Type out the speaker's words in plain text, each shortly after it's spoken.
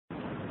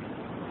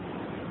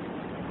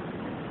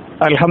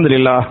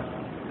அல்ஹம்துலில்லாஹ்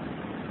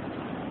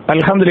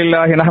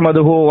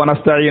நஹ்மதுஹு வ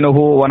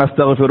நஸ்தஈனுஹு வ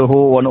நஸ்தக்ஃபிருஹு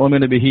வ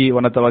நு'மினு பிஹி வ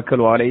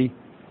நதவக்கலு அலைஹி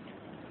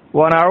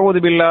வ நஅஊது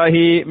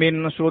பில்லாஹி மின்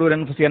ஷுரூரி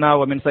அன்ஃபுஸினா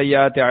வ மின்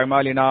ஸய்யிஆத்தி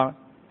அஅமாலினா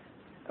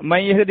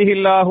மன்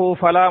யஹ்திஹில்லாஹு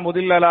ஃபலா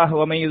முதில்ல லஹு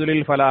வ மன்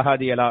யுத்லில் ஃபலா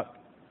ஹாதிய லஹு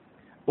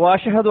வ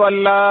அஷ்ஹது அன்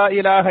லா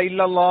இலாஹ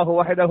இல்லல்லாஹு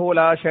வஹ்தஹு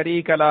லா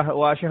ஷரீக லஹு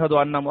வ அஷ்ஹது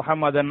அன்ன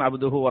முஹம்மதன்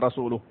அப்துஹு வ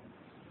ரசூலுஹு.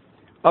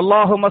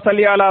 اللهم صل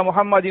على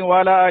محمد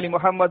وعلى ال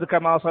محمد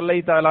كما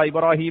صليت على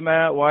ابراهيم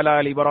وعلى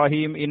ال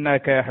ابراهيم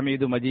انك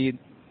حميد مجيد.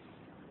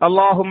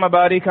 اللهم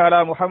بارك على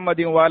محمد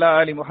وعلى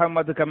ال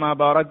محمد كما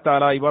باركت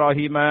على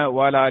ابراهيم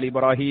وعلى ال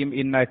ابراهيم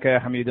انك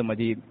حميد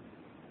مجيد.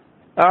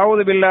 اعوذ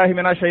بالله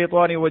من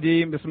الشيطان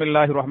الرجيم. بسم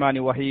الله الرحمن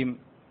الرحيم.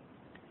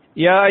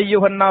 يا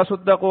ايها الناس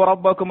اتقوا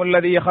ربكم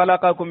الذي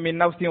خلقكم من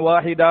نفس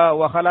واحده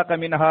وخلق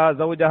منها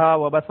زوجها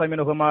وبث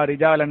منهما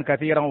رجالا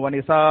كثيرا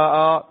ونساء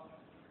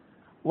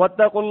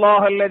واتقوا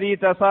الله الذي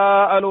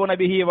تساءلون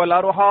به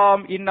والأرحام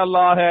إن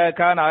الله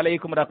كان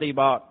عليكم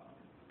رقيبا.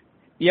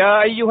 يا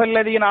أيها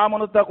الذين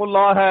آمنوا اتقوا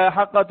الله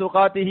حق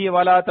تقاته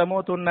ولا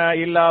تموتن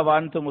إلا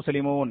وأنتم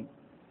مسلمون.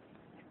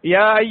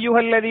 يا أيها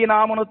الذين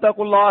آمنوا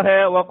اتقوا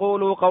الله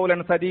وقولوا قولا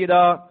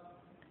سديدا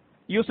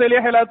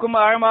يصلح لكم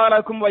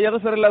أعمالكم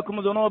ويغفر لكم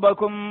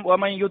ذنوبكم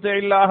ومن يطع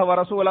الله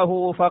ورسوله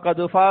فقد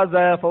فاز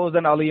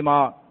فوزا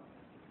عظيما.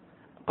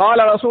 قال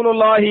رسول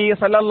الله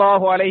صلى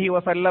الله عليه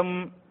وسلم: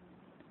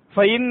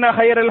 فإن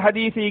خير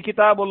الحديث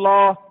كتاب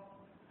الله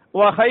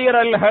وخير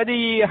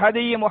الهدي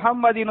هدي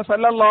محمد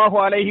صلى الله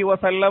عليه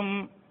وسلم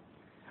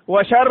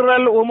وشر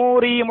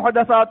الأمور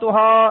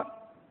محدثاتها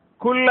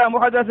كل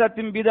محدثة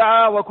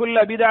بدعة وكل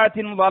بدعة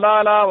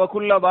ضلالة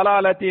وكل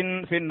ضلالة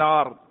في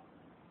النار.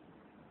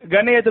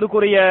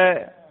 கண்ணியத்திற்குரிய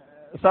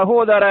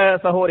சகோதர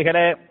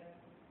சகோதரிகளே,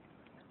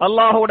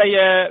 அல்லாஹ்வுடைய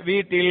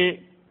வீட்டில்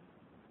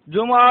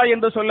ஜுமா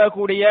என்று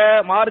சொல்லக்கூடிய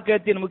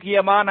மார்க்கத்தின்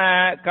முக்கியமான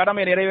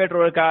கடமை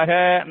நிறைவேற்றுவதற்காக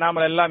நாம்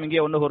எல்லாம் இங்கே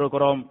ஒன்று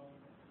கூறுகிறோம்.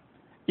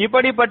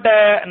 இப்படிப்பட்ட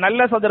நல்ல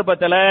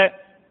சந்தர்ப்பத்தில்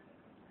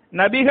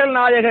நபிகள்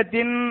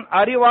நாயகத்தின்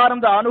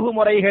அறிவார்ந்த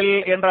அணுகுமுறைகள்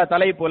என்ற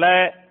தலைப்புல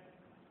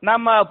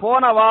நம்ம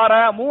போன வார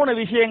 3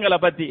 விஷயங்களை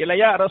பத்தி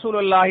இல்லையா,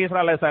 ரசூலுல்லாஹி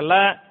ஸல்லல்லாஹு அலைஹி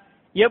வஸல்லம்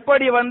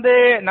எப்படி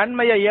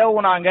நன்மையை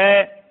ஏவுனாங்க,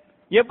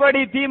 எப்படி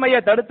தீமையை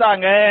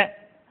தடுத்தாங்க,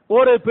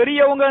 ஒரு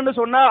பெரியவங்கன்னு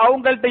சொன்னா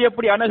அவங்கள்ட்ட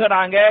எப்படி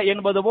அணுகுறாங்க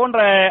என்பது போன்ற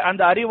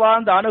அந்த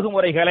அறிவார்ந்த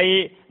அணுகுமுறைகளை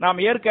நாம்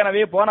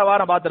ஏற்கனவே போன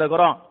வாரம்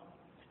பார்த்திருக்கிறோம்.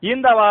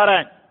 இந்த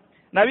வாரம்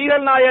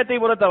நபிகள் நாயகத்தை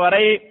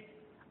பொறுத்தவரை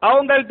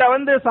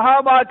அவங்கள்ட்ட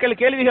சஹாபாக்கள்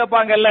கேள்வி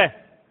கேட்பாங்கல்ல,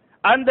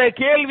 அந்த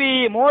கேள்வி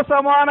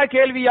மோசமான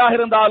கேள்வியாக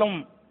இருந்தாலும்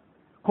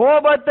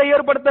கோபத்தை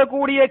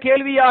ஏற்படுத்தக்கூடிய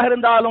கேள்வியாக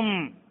இருந்தாலும்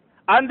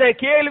அந்த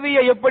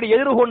கேள்வியை எப்படி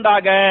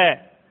எதிர்கொண்டாங்க,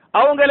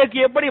 அவங்களுக்கு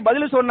எப்படி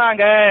பதில்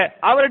சொன்னாங்க,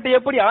 அவர்கிட்ட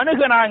எப்படி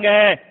அணுகுனாங்க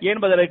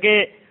என்பதற்கு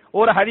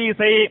ஒரு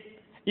ஹதீஸை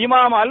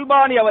இமாம்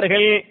அல்பானி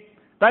அவர்கள்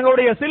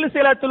தங்களுடைய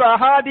சில்சிலத்துல்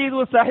அஹாதீது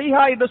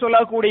ஸஹீஹா என்று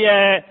சொல்லக்கூடிய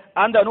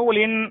அந்த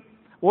நூலின்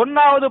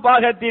 1வது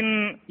பாகத்தின்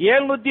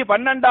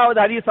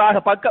 712வது ஹதீஸாக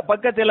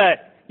பக்கத்தில்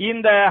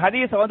இந்த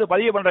ஹதீஸை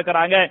பதிவு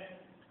பண்ணிருக்கிறாங்க.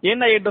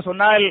 என்ன என்று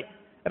சொன்னால்,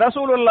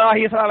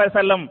 ரசூலுல்லாஹி ஸல்லல்லாஹு அலைஹி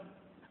வஸல்லம்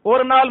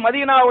ஒரு நாள்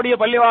மதீனாவுடைய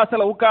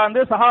பள்ளிவாசல உட்கார்ந்து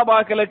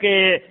சஹாபாக்களுக்கு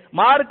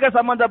மார்க்க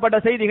சம்பந்தப்பட்ட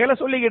செய்திகளை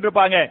சொல்லிக்கிட்டு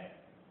இருப்பாங்க.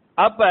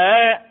 அப்ப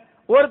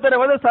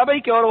ஒருத்தர்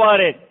சபைக்கு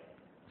வருவாரு.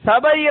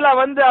 சபையில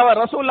அவர்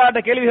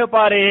ரசூலுல்லாஹ்ட்ட கேள்வி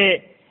கேட்பாரு,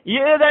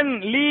 ஏதன்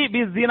லீ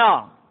பிஸ்ஸினா,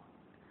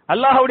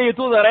 அல்லாஹ்வுடைய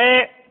தூதரே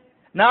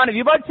நான்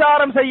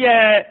விபச்சாரம் செய்ய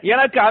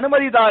எனக்கு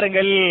அனுமதி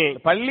தாருங்கள்.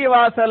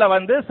 பள்ளிவாசல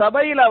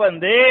சபையில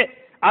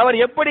அவர்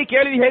எப்படி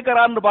கேள்வி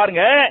கேட்கிறார்னு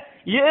பாருங்க.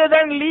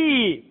 ஏதன் லீ,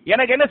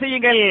 எனக்கு என்ன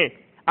செய்யுங்கள்,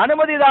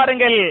 அனுமதி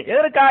தாருங்கள்.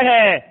 எதற்காக?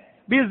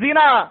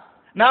 பிஸ்ஸினா,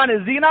 நான்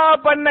ஜினா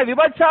பண்ண,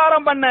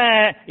 விபச்சாரம் பண்ண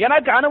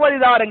எனக்கு அனுமதி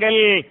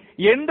தாருங்கள்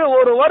என்று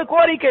ஒருவர்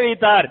கோரிக்கை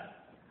வைத்தார்.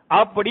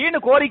 அப்படின்னு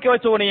கோரிக்கை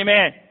வச்ச உடனேயுமே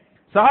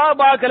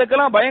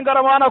சஹாபாக்களுக்கெல்லாம்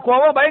பயங்கரமான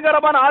கோபம்,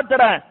 பயங்கரமான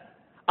ஆத்திரம்.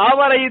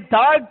 அவரை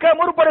தாக்க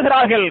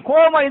முற்படுகிறார்கள்.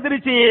 கோபம்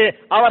எந்திரிச்சு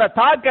அவரை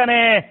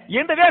தாக்கனே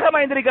என்று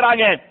வேகமா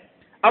எந்திரிக்கிறாங்க.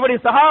 அப்படி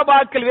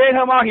சஹாபாக்கள்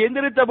வேகமாக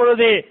எந்திரித்த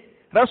பொழுது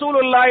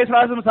ரசூலுல்லாஹி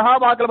ஸல்லல்லாஹு அலைஹி வஸல்லம்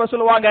சஹாபாக்கள்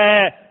சொல்லுவாங்க,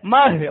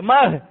 மஹ்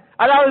மஹ்,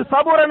 அதாவது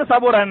சபுரன்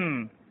சபுரன்,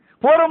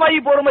 பொறுமை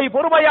பொறுமை,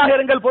 பொறுமையாக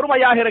இருங்கள்,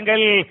 பொறுமையாக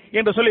இருங்கள்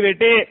என்று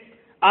சொல்லிவிட்டு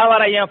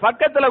அவரை என்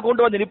பக்கத்துல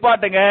கொண்டு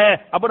நிப்பாட்டுங்க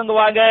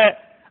அப்படிங்குவாங்க.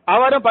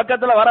 அவரும்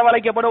பக்கத்துல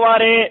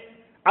வரவழைக்கப்படுவாரு.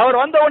 அவர்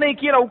வந்த உடனே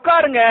கீழே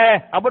உட்காருங்க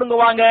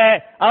அப்படிங்குவாங்க.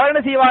 அவர்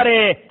என்ன செய்வாரு,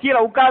 கீழே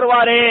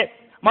உட்காருவாரு.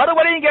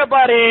 மறுபடியும்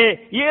கேட்பாரு,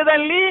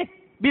 ஏதன்லி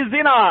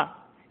பிஸ்ஸினா,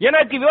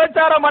 எனக்கு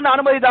விபச்சாரம் பண்ண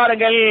அனுமதி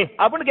தாருங்கள்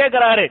அப்படின்னு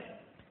கேட்கிறாரு.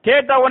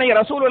 கேட்ட உடனே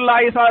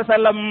ரசூலுல்லாஹி ஸல்லல்லாஹு அலைஹி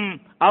வஸல்லம்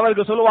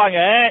அவருக்கு சொல்லுவாங்க,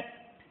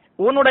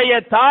 உன்னுடைய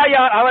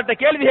தாயார், அவர்கிட்ட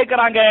கேள்வி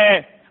கேட்கிறாங்க,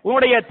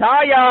 உன்னுடைய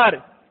தாயார்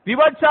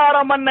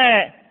விபச்சாரம் பண்ண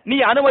நீ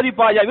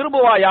அனுமதிப்பாயா,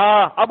 விரும்புவாயா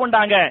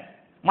அப்படின்ட்டாங்க.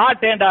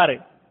 மாட்டேன்டாரு.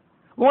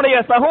 உன்னுடைய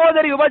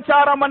சகோதரி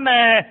விபச்சாரம் பண்ண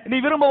நீ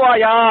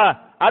விரும்புவாயா?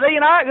 அதை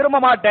நான் விரும்ப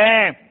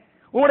மாட்டேன்.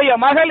 உன்னுடைய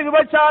மகள்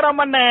விபச்சாரம்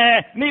பண்ண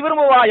நீ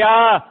விரும்புவாயா?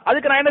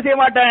 அதுக்கு நான் என்ன செய்ய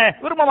மாட்டேன்,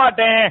 விரும்ப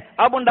மாட்டேன்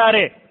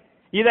அப்படின்றாரு.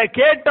 இதை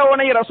கேட்ட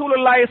உடனே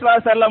ரசூலுல்லாஹி ஸல்லல்லாஹு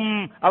அலைஹி வஸல்லம்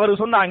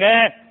அவர் சொன்னாங்க,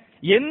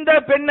 எந்த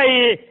பெண்ணை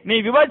நீ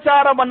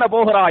விபச்சாரம் பண்ண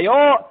போகிறாயோ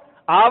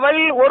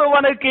அவள்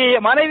ஒருவனுக்கு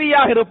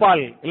மனைவியாக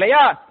இருப்பாள்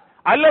இல்லையா,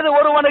 அல்லது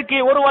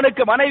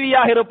ஒருவனுக்கு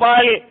மனைவியாக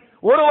இருப்பாள்,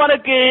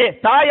 ஒருவனுக்கு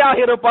தாயாக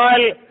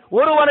இருப்பாள்,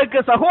 ஒருவனுக்கு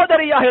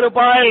சகோதரியாக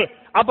இருப்பாள்.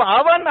 அப்ப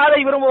அவன் அதை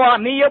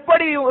விரும்புவான், நீ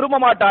எப்படி விரும்ப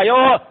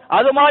மாட்டாயோ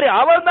அது மாதிரி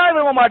அவன் தான்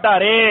விரும்ப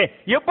மாட்டாரே,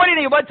 எப்படி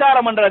நீ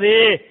விபச்சாரம் பண்றது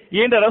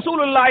என்று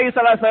ரசூலுல்லாஹி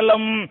ஸல்லல்லாஹு அலைஹி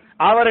வஸல்லம்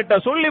அவர்கிட்ட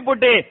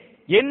சொல்லிவிட்டு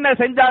என்ன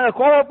செஞ்சாங்க,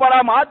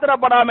 கோபப்படாம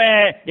ஆத்திரப்படாம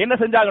என்ன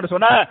செஞ்சாங்கன்னு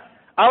சொன்னா,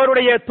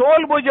 அவருடைய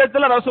தோல்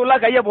பூஜ்யத்துல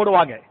ரசூலுல்லாஹ் கைய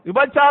போடுவாங்க.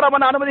 விபச்சாரம்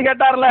பண்ண அனுமதி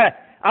கேட்டார்ல,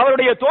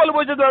 அவருடைய தோல்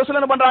பூஜ்யத்துல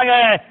ரசூலுல்லாஹ் என்ன பண்றாங்க,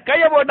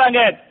 கைய போட்டாங்க.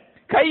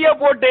 கைய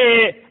போட்டு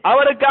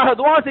அவருக்காக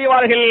துஆ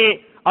செய்வார்கள்.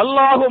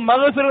 அல்லாஹு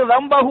மக்ஃபிர்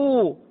தம்பஹு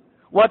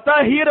வ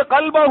தஹீர்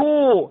கல்பஹு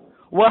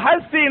வ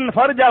ஹஸ்ஸின்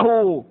ஃபர்ஜஹு.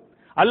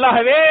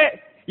 அல்லாஹ்வே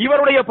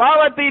இவருடைய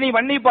பாவத்தை நீ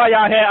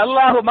மன்னிப்பாயாக.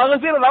 அல்லாஹு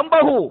மக்ஃபிர்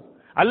தம்பஹு,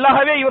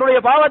 அல்லாஹ்வே இவருடைய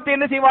பாவத்தை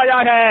என்ன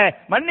செய்வாயாக,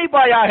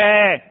 மன்னிப்பாயாக.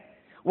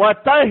 வ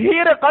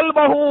தஹீர்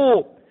கல்பஹு,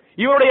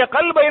 இவருடைய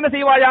கல்பை என்ன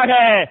செய்வாயாக,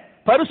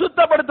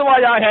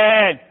 பரிசுத்தப்படுத்துவாயாக.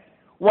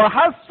 வ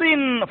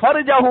ஹஸ்ஸின்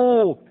ஃபர்ஜஹு,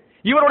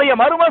 இவருடைய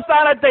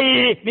மர்மஸ்தானத்தை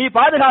நீ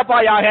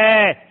பாதுகாப்பாயாக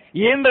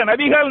என்று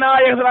நபிகள்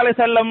நாயகம் ஸல்லல்லாஹு அலைஹி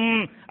வஸல்லம்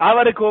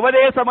அவருக்கு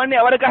உபதேசம் பண்ணி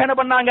அவருக்காக என்ன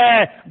பண்ணாங்க,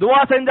 துஆ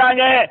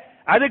செஞ்சாங்க.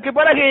 அதுக்கு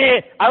பிறகு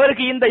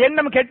அவருக்கு இந்த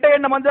எண்ணம் கெட்ட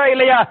எண்ணம் வந்தா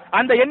இல்லையா,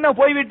 அந்த எண்ணம்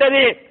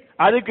போய்விட்டது.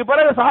 அதுக்கு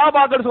பிறகு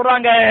சஹாபாக்கள்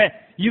சொல்றாங்க,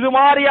 இது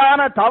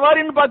மாதிரியான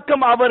தவறின்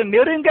பக்கம் அவர்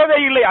நெருங்கவே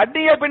இல்லை,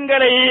 அந்நிய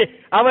பெண்களை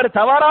அவர்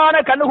தவறான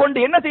கண்ணு கொண்டு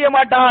என்ன செய்ய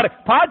மாட்டார்,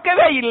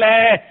 பார்க்கவே இல்லை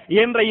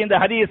என்ற இந்த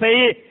ஹதீஸை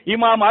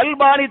இமாம்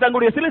அல்பானி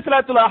தங்களுடைய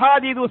சில்சிலத்துல்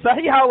அஹாதீது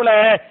ஸஹீஹாவுல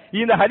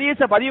இந்த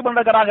ஹதீஸை பதிவு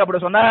பண்றாங்க.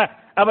 அப்படி சொன்ன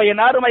அப்ப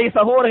என் அருமை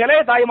சகோதரர்களே,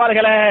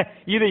 தாய்மார்களே,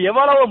 இது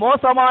எவ்வளவு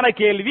மோசமான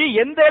கேள்வி.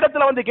 எந்த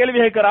இடத்துல வந்து கேள்வி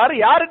கேட்கிறாரு,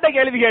 யார்கிட்ட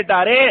கேள்வி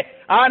கேட்டாரு.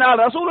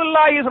 ஆனால்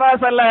ரசூலுல்லாஹி ஸல்லல்லாஹு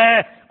அலைஹி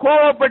வஸல்லம்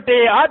கோபப்பட்டு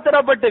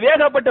ஆத்திரப்பட்டு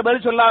வேகப்பட்டு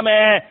பதில் சொல்லாம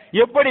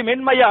எப்படி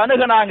மென்மையா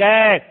அணுகுனாங்க,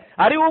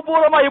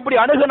 அறிவுபூர்வமா எப்படி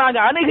அணுகுனாங்க,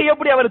 அணுகி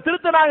எப்படி அவர்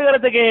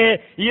திருத்தினாங்கிறதுக்கு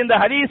இந்த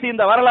ஹதீஸ்,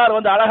 இந்த வரலாறு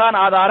வந்து அழகான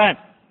ஆதாரம்.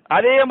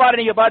 அதே மாதிரி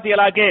நீங்க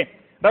பாத்தீங்களாக்கு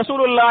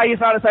ரசூலுல்லாஹி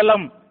ஸல்லல்லாஹு அலைஹி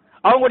வஸல்லம்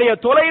அவங்களுடைய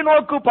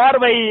தொலைநோக்கு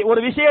பார்வை ஒரு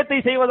விஷயத்தை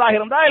செய்வதாக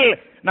இருந்தால்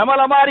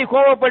நம்மள மாதிரி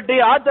கோபப்பட்டு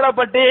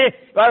ஆத்திரப்பட்டு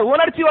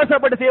உணர்ச்சி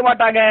வசப்பட்டு செய்ய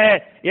மாட்டாங்க.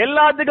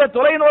 எல்லாத்துக்கும்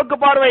தொலைநோக்கு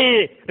பார்வை.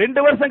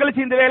 2 வருஷம்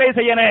கழிச்சு இந்த வேலையை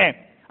செய்யணும்,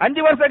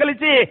 5 வருஷம்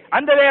கழிச்சு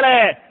அந்த வேலை,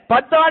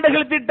 10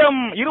 ஆண்டுகள்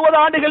திட்டம், 20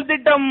 ஆண்டுகள்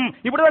திட்டம்,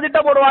 இப்படிதான்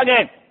திட்டம் போடுவாங்க.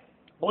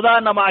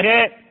 உதாரணமாக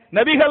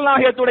நபிகள்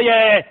நாயகத்துடைய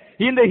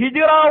இந்த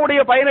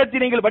ஹிஜ்ராவுடைய பயணத்தை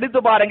நீங்கள் படித்து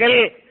பாருங்கள்.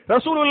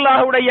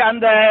 ரசூலுல்லாஹுடைய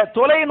அந்த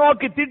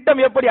தொலைநோக்கு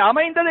திட்டம் எப்படி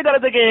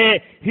அமைந்ததுங்கிறதுக்கு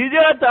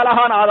ஹிஜ்ரத்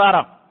அழகான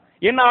ஆதாரம்.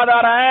 என்ன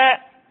ஆதாரம்,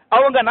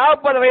 அவங்க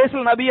 40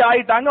 வயசுல நபி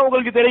ஆயிட்டாங்க.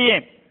 உங்களுக்கு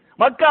தெரியும்,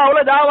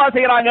 மக்காவுல தாவா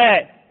செய்யறாங்க.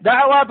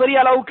 தாவா பெரிய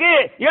அளவுக்கு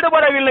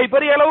ஈடுபடவில்லை,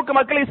 பெரிய அளவுக்கு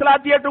மக்கள்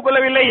இஸ்லாத்தை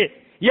ஏற்றுக்கொள்ளவில்லை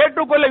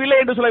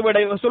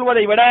என்று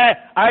சொல்வதை விட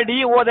அடி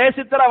ஓத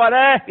சித்திரவத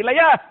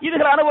இல்லையா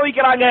இதுகளை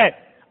அனுபவிக்கிறாங்க.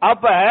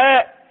 அப்ப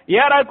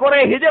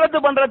ஏறக்குறை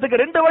ஹிஜ்ரத்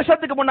பண்றதுக்கு 2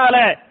 வருஷத்துக்கு முன்னால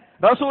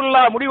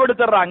ரசூலுல்லாஹ்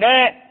முடிவெடுத்துறாங்க,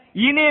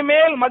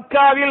 இனிமேல்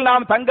மக்காவில்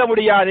நாம் தங்க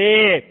முடியாது,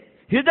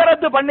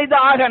 ஹிஜ்ரத்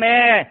பண்ணிதான் ஆகனே,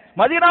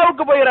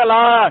 மதீனாவுக்கு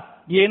போயிடலாம்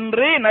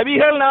என்று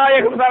நபிகள்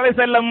நாயகம் ஸல்லல்லாஹு அலைஹி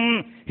வஸல்லம்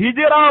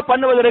ஹிஜ்ரா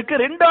பண்ணுவதற்கு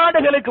 2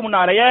 ஆண்டுகளுக்கு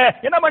முன்னாலேயே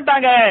என்ன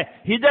பண்ணிட்டாங்க,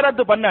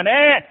 ஹிஜ்ரத் பண்ணனே,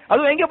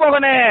 அது எங்க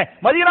போகனே,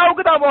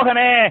 மதீனாவுக்கு தான்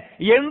போகனே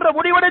என்று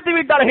முடிவெடுத்து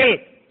விட்டார்கள்.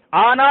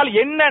 ஆனால்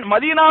என்ன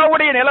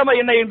மதீனாவுடைய நிலைமை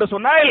என்ன என்று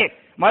சொன்னால்,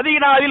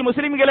 மதீனாவில்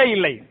முஸ்லிம்களே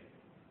இல்லை,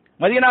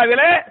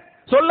 மதீனாவிலே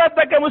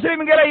சொல்லத்தக்க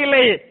முஸ்லிம்களே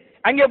இல்லை.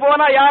 அங்கே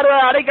போனா யாரு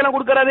அடைக்கலம்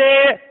கொடுக்கிறது,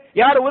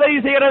 யார் உதவி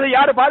செய்யறது,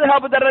 யார்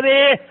பாதுகாப்பு தர்றது,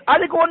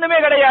 அதுக்கு ஒண்ணுமே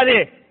கிடையாது.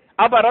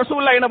 அப்ப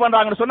ரசூலுல்லாஹ் என்ன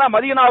பண்றாங்கன்னு சொன்னா,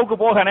 மதீனாவுக்கு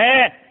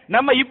போகணும்,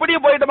 நம்ம இப்படி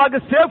போயிட்டோமாக்கு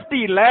சேஃப்டி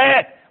இல்ல,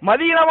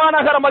 மதீனா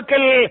நகர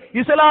மக்கள்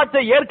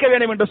இஸ்லாத்தை ஏற்க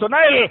வேண்டும் என்று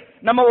சொன்னால்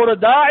நம்ம ஒரு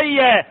தாயிய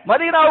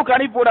மதீனாவுக்கு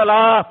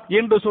அனுப்பிவிடலாம்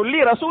என்று சொல்லி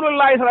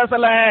ரசூலுல்லாஹி ஸல்லல்லாஹு அலைஹி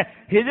வஸல்லம்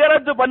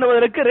ஹிஜ்ரத்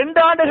பண்ணுவதற்கு 2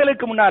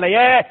 ஆண்டுகளுக்கு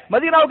முன்னாலேயே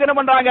மதீனாவுக்கு என்ன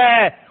பண்றாங்க,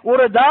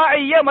 ஒரு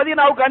தாயிய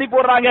மதீனாவுக்கு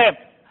அனுப்பிவிடுறாங்க.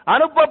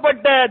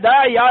 அனுப்பப்பட்ட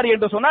தாய் யார்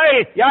என்று சொன்னால்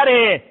யாரு,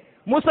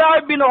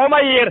 முஸாப் பின்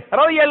உமைர்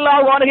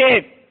ரலியல்லாஹு அன்ஹு.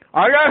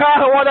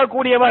 அழகாக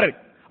ஓதக்கூடியவர்,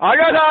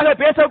 அழகாக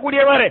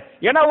பேசக்கூடியவர்.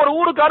 என ஒரு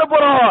ஊருக்கு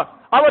அனுப்புறோம்,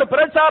 அவர்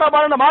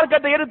பிரச்சாரமான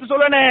மார்க்கத்தை எடுத்து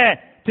சொல்லணும்,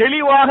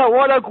 தெளிவாக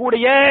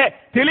ஓதக்கூடிய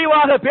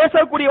தெளிவாக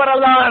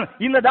பேசக்கூடியவரால் தான்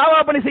இந்த தாவா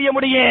பணி செய்ய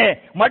முடியும்.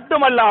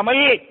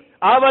 மட்டுமல்லாமல்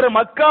அவர்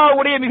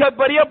மக்காவுடைய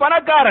மிகப்பெரிய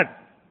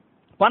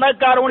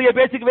பணக்காரனுடைய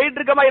பேச்சுக்கு வெயிட்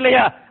இருக்கமா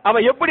இல்லையா, அவ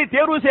எப்படி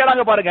தேர்வு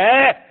செய்யறாங்க பாருங்க.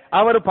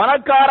 அவர்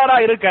பணக்காரரா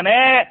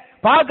இருக்கனே,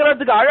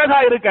 பாக்குறதுக்கு அழகா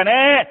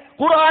இருக்கனே,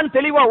 குர்ஆன்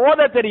தெளிவா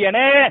ஓத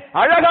தெரியனே,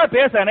 அழகா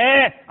பேசனே,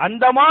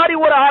 அந்த மாதிரி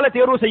ஒரு ஆளை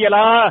தேர்வு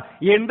செய்யலாம்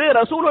என்று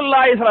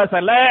ரசூலுல்லாஹி ஸல்லல்லாஹு அலைஹி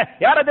வஸல்லம்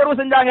யார தேர்வு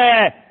செஞ்சாங்க,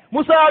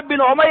 முஸாப்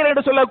பின் உமைர்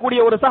என்று சொல்லக்கூடிய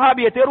ஒரு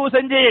சஹாபியை தேர்வு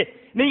செஞ்சு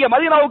நீங்க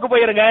மதீனாவுக்கு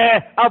போயிருங்க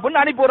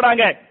அப்படின்னு அனுப்பி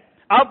விடுறாங்க.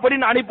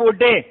 அப்படின்னு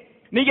அனுப்பிவிட்டு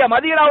நீங்க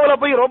மதீனாவுல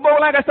போய்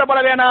ரொம்பலாம் கஷ்டப்பட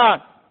வேணாம்,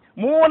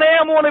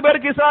 3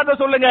 பேருக்கு இஸ்லாத்தை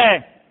சொல்லுங்க,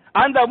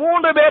 அந்த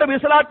 3 பேரும்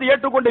இஸ்லாத்தை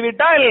ஏற்றுக்கொண்டு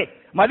விட்டால்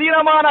மதீனா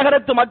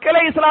நகரத்து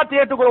மக்களே இஸ்லாத்தை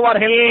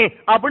ஏற்றுக்கொள்வார்கள்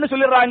அப்படின்னு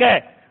சொல்லிடுறாங்க.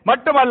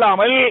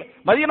 மட்டுமல்லாமல்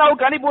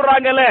மதீனாவுக்கு அனுப்பி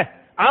விடுறாங்கல்ல,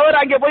 அவர்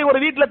அங்கே போய் ஒரு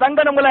வீட்டுல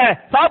தங்கணும்ல,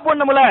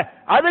 சாப்பிடணும்ல,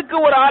 அதுக்கு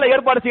ஒரு ஆளை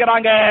ஏற்பாடு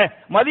செய்யறாங்க.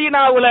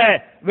 மதீனாவுல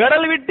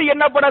விரல் விட்டு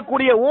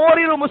எண்ணப்படக்கூடிய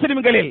ஓரிரு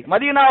முஸ்லிம்களில்,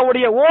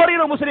 மதீனாவுடைய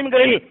ஓரிரு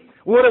முஸ்லிம்களில்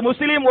ஒரு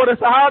முஸ்லிம், ஒரு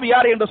சஹாபி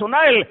யார் என்று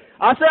சொன்னால்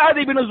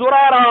அஸஅத் இப்னு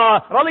ஸுராரா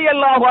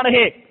ரலியல்லாஹு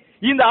அன்ஹு.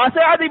 இந்த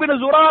அஸஅத் இப்னு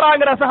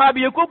ஸுராராங்கிற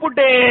சஹாபியை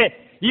கூப்பிட்டு,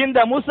 இந்த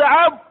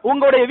முஸ்அப்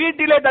உங்களுடைய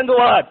வீட்டிலே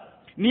தங்குவார்,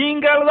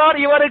 நீங்கள் தான்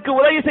இவருக்கு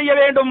உதவி செய்ய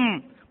வேண்டும்,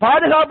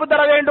 பாதுகாப்பு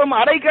தர வேண்டும்,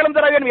 அடைக்கலம்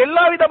தர வேண்டும்,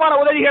 எல்லா விதமான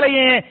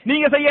உதவிகளையும்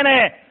நீங்க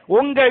செய்யணும்.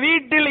 உங்க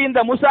வீட்டில் இந்த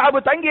முஸ்அப்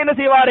தங்கி என்ன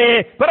செய்வாரு,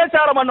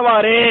 பிரச்சாரம்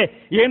பண்ணுவாரு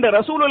என்று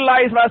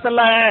ரசூலுல்லாஹி ஸல்லல்லாஹு அலைஹி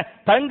வஸல்லம்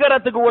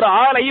தங்கறதுக்கு ஒரு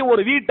ஆளை,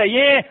 ஒரு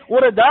வீட்டையும்,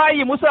 ஒரு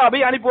தாயி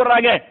முஸ்அபை அனுப்பி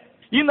விடுறாங்க.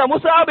 இந்த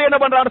முஸ்அப் என்ன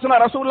பண்றாரு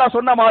சொன்னா, ரசூலுல்லாஹ்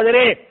சொன்ன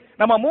மாதிரி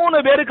நம்ம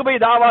 3 பேருக்கு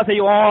போய் தாவா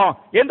செய்வோம்.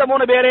 எந்த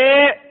 3 பேரு?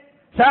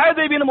 சஅத்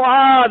இப்னு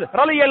முஆத்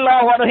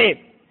ரலியல்லாஹு அன்ஹு.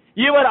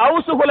 இவர்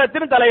அவுஸ்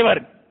குலத்தின்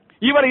தலைவர்.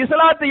 இவர்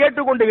இஸ்லாத்தை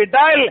ஏற்றுக்கொண்டு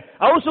விட்டால்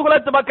அவுஸ்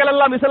குலத்து மக்கள்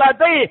எல்லாம்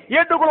இஸ்லாத்தை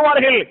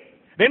ஏற்றுக்கொள்வார்கள்.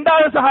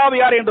 இரண்டாவது சஹாபி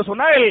யார் என்று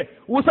சொன்னால்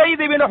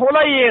உஸைத் இப்னு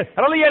ஹுலைர்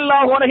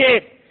ரலியல்லாஹு அன்ஹு.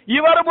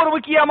 இவரும் ஒரு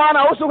முக்கியமான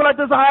அவுஸ்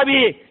குலத்து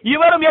சஹாபி.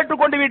 இவரும்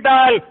ஏற்றுக்கொண்டு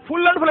விட்டால்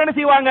ஃபுல் அண்ட் ஃபுல் என்ன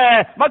செய்வாங்க,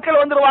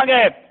 மக்கள் வந்துருவாங்க.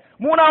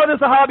 மூணாவது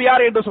சஹாபி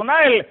யார் என்று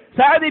சொன்னால்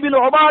சஅத்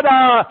இப்னு உபாதா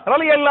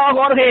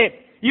ரலியல்லாஹு அன்ஹு.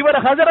 இவர்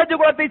ஹஸரஜ்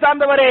குலத்தை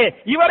சார்ந்தவரே.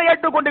 இவரை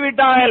ஏற்றுக்கொண்டு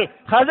விட்டால்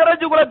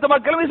ஹஸரஜ் குலத்து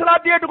மக்கள்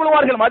இஸ்லாத்தை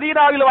ஏற்றுக்கொள்வார்கள்.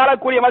 மதீனாவில்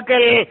வாழக்கூடிய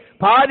மக்கள்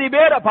பாதி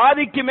பேர்,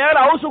 பாதிக்கு மேல்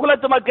அவுஸ்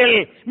குலத்து மக்கள்,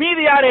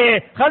 மீதி யாரு,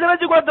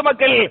 ஹஸரஜ் குலத்து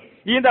மக்கள்.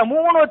 இந்த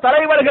 3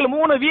 தலைவர்கள்,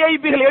 3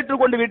 விஐபிகள்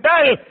ஏற்றுக்கொண்டு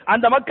விட்டால்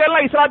அந்த மக்கள்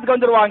எல்லாம் இஸ்லாத்துக்கு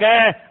வந்துருவாங்க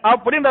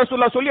அப்படின்னு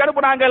ரசூலுல்லாஹ் சொல்லி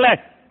அனுப்புனாங்கல்ல.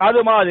 அது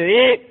மாதிரி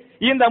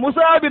இந்த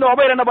முஸஅப் பின்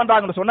உமைர் என்ன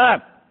பண்றாங்கன்னு சொன்னா,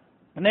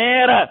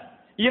 நேர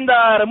இந்த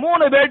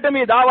 3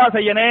 பேர்ட்டுமே தாவா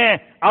செய்யணும்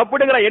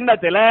அப்படிங்கிற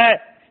எண்ணத்துல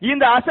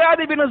இந்த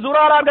அஸஅத் பின்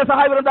ஸுராராங்க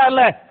சஹாபி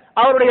இருந்தார்ல,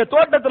 அவருடைய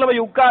தோட்டத்துல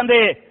போய் உட்கார்ந்து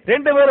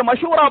 2 பேரும்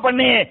மஷூரா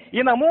பண்ணி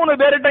இந்த 3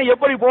 பேர்கிட்ட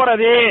எப்படி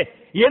போறது,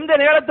 எந்த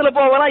நேரத்துல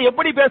போகலாம்,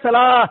 எப்படி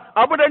பேசலாம்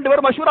அப்படி 2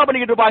 பேரும் மஷூரா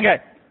பண்ணிக்கிட்டு இருப்பாங்க.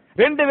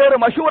 2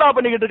 பேரும் மஷூரா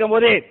பண்ணிக்கிட்டு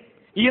இருக்கும்போது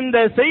இந்த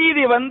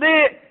செய்தி வந்து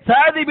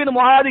சஅத் பின்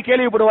முஆத்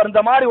கேள்விப்படுவார்.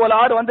 இந்த மாதிரி ஒரு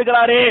ஆள்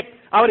வந்துக்கிறாரு,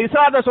 அவர்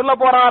இஸ்லாத்தை சொல்ல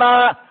போறாரா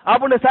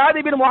அப்படின்னு சஅத்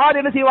பின்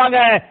முஆத் என்ன செய்வாங்க,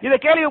 இதை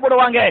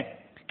கேள்விப்படுவாங்க.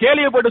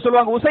 கேள்விப்பட்டு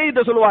சொல்லுவாங்க,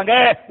 உஸைத் சொல்லுவாங்க,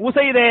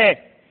 உஸைதே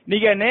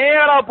நீங்க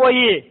நேரா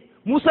போய்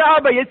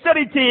முஸஅபை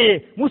எச்சரிச்சு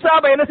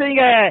முஸஅபை என்ன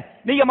செய்யுங்க,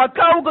 நீங்க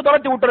மக்காவுக்கு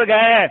துரத்தி விட்டுருங்க,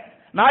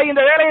 நான்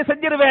இந்த வேலையை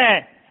செஞ்சிருவேன்.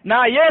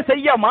 நான் ஏன்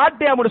செய்ய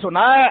மாட்டேன் அப்படின்னு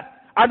சொன்னா,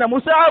 அந்த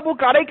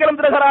முஸஅபுக்கு அடைக்கலம்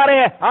தருகிறாரே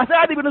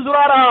அஸஅத் பின்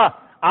ஸுராரா,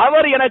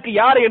 அவர் எனக்கு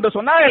யாரு என்று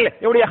சொன்னால்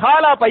என்னுடைய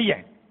ஹாலா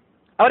பையன்.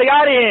 அவர்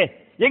யாரு,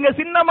 எங்க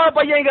சின்னம்மா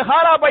பையன், எங்க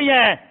ஹாலா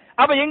பையன்.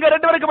 அப்ப எங்க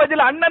 2 பேருக்கு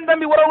மத்தியில் அண்ணன்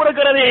தம்பி உறவு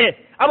இருக்கிறது.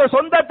 அவர்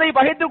சொந்தத்தை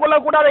பகைத்துக் கொள்ள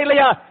கூடாது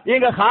இல்லையா?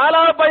 எங்க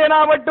ஹாலா பையனா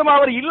மட்டும்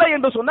அவர் இல்லை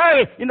என்று சொன்னால்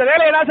இந்த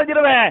வேலையை நான்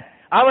செஞ்சிருவேன்.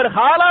 அவர்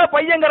ஹாலா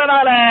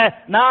பையங்கிறனால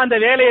நான் அந்த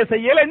வேலையை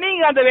செய்யல,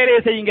 நீங்க அந்த வேலையை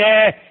செய்யுங்க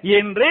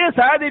என்று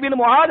சஅத் பின்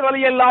முஆத்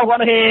ரலியல்லாஹு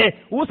அன்ஹு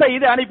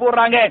உஸைத் அனுப்பி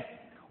விடுறாங்க.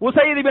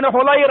 உஸைத் பின்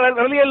ஹுலைர்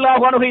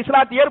ரலியல்லாஹு அன்ஹு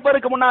இஸ்லாத்தை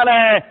ஏற்பதற்கு முன்னால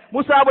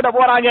முஸஅப்ட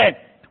போறாங்க.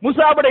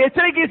 முஸஅப்ட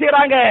எச்சரிக்கை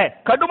செய்றாங்க,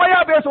 கடுமையா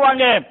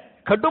பேசுவாங்க.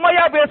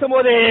 கடுமையா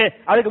பேசும்போது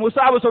அதுக்கு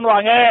முஸஅப்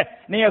சொல்லுவாங்க,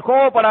 நீங்க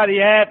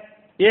கோவப்படாதீங்க,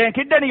 என்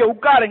கிட்ட நீங்க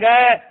உட்காருங்க,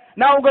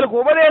 நான் உங்களுக்கு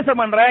உபதேசம்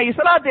பண்றேன்,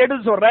 இஸ்லாத்தை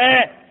எடுத்து சொல்றேன்.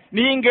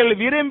 நீங்கள்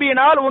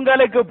விரும்பினால்,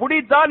 உங்களுக்கு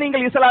பிடித்தால்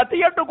நீங்கள் இஸ்லாத்தை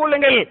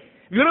ஏற்றுக்கொள்ளுங்கள்,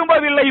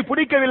 விரும்பவில்லை,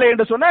 பிடிக்கவில்லை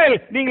என்று சொன்னால்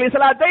நீங்கள்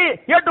இஸ்லாத்தை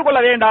ஏற்றுக்கொள்ள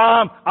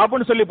வேண்டாம்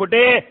அப்படின்னு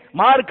சொல்லிவிட்டு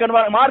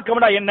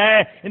மார்க்கம்னா என்ன,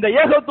 இந்த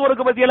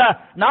ஏகத்துவருக்கு பத்தியில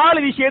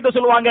 4 விஷயத்தை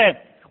சொல்லுவாங்க.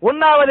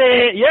 ஒன்னாவது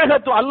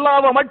ஏகத்துவம்,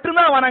 அல்லாஹ்வை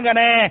மட்டும்தான்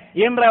வணங்கனே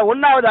என்ற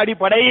 1வது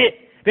அடிப்படை.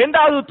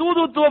 2வது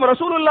தூதுத்துவம்,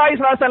 ரசூலுல்லாஹி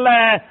ஸல்லல்லாஹு அலைஹி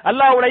வஸல்லம்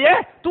அல்லாஹ்வுடைய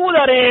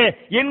தூதரே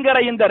என்கிற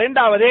இந்த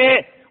 2வது.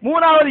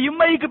 3வது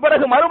இம்மைக்கு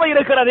பிறகு மறுமை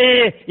இருக்கிறது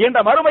என்ற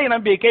மறுமை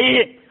நம்பிக்கை.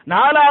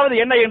 4வது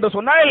என்ன என்று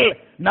சொன்னால்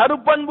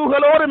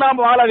நற்பண்புகளோடு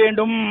நாம் வாழ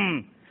வேண்டும்.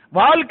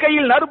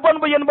 வாழ்க்கையில்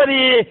நற்பண்பு என்பது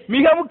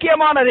மிக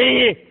முக்கியமானது,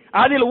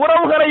 அதில்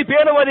உறவுகளை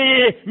பேணுவது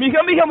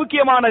மிக மிக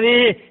முக்கியமானது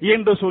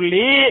என்று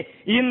சொல்லி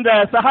இந்த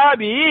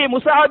சஹாபி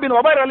முஸஅப் பின்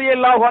உமைர்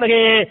ரலியல்லாஹு அன்ஹு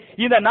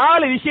இந்த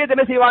 4 விஷயத்தை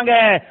என்ன செய்வாங்க,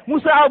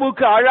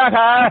 முஸஅபுக்கு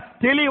அழகா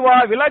தெளிவா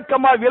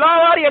விளக்கமா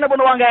விலாவாரி என்ன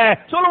பண்ணுவாங்க,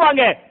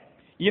 சொல்லுவாங்க.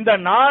 இந்த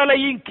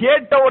 4ஐயும்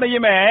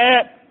கேட்டவுடனேயுமே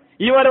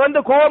இவர் வந்து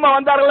கோபமா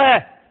வந்தார்ல,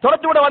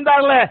 துரத்து விட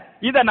வந்தார்ல,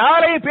 இந்த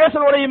 4ஐயும்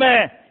பேசுறவுடையுமே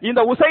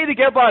இந்த உஸைத்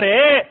கேட்பாரு,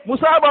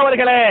 முஸஅப்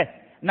அவர்களே,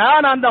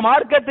 நான் அந்த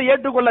மார்க்கத்தை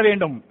ஏற்றுக்கொள்ள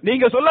வேண்டும்,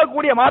 நீங்க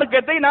சொல்லக்கூடிய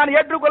மார்க்கத்தை நான்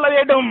ஏற்றுக்கொள்ள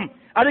வேண்டும்,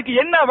 அதுக்கு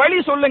என்ன வழி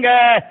சொல்லுங்க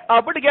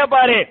அப்படி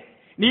கேட்பாரு.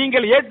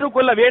 நீங்கள்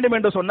ஏற்றுக்கொள்ள வேண்டும்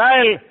என்று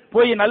சொன்னால்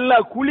போய் நல்லா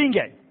குளிங்க,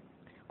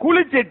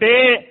 குளிச்சிட்டு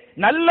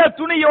நல்ல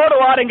துணியோடு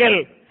வாருங்கள்,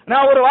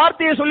 நான் ஒரு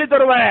வார்த்தையை சொல்லி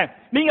தருவேன்,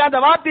 நீங்க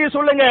அந்த வார்த்தையை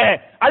சொல்லுங்க,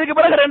 அதுக்கு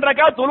பிறகு 2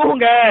 ரக்காத்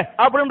தொழுகுங்க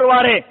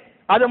அப்படின்றாரு.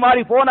 அது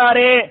மாதிரி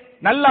போனாரு,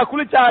 நல்லா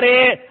குளிச்சாரு,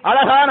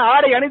 அழகான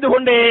ஆடை அணிந்து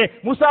கொண்டு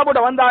முஸஅபுட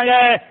வந்தாங்க.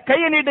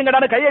 கையை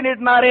நீட்டுங்கடான்னு கையை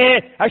நீட்டினாரு.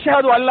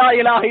 அஷ்ஹது அல்லா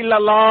இலாஹ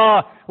இல்லல்லாஹ்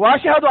வ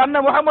அஷ்ஹது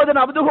அன்ன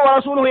முஹம்மதன் அப்துஹு வ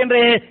ரசூலுஹு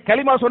என்று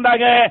கலிமா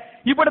சொன்னாங்க.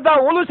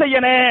 இப்படித்தான் ஒழு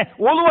செய்யணும்,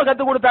 ஒழுவ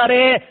கத்து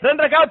கொடுத்தாரு.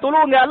 2 ரக்காத்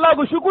தொழுவுங்க,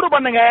 அல்லாஹ்வுக்கு ஷுக்ர்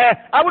பண்ணுங்க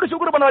அப்படி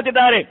ஷுக்ர் பண்ண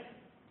வச்சிட்டாரு.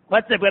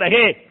 வச்ச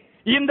பிறகு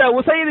இந்த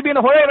உஸைத்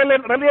பின் ஹுலைர்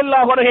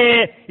ரலியல்லாஹு அன்ஹு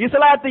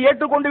இஸ்லாத்தை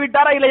ஏற்றுக்கொண்டு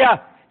விட்டாரா இல்லையா?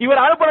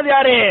 இவர் அனுப்புனது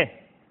யாரு?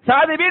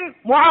 சாதி பின்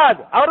முஆத்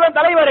அவர்தான்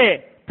தலைவர்.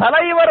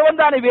 தலைவர்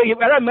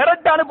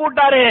மிரட்டு அனுப்பி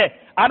விட்டாரு.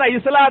 ஆனா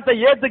இஸ்லாத்தை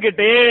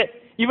ஏத்துக்கிட்டு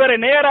இவர்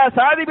நேரா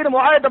சாதி பின்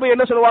முஆத் போய்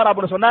என்ன சொல்லுவார்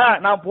அப்படின்னு சொன்னா,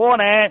 நான்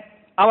போனேன்,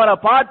 அவரை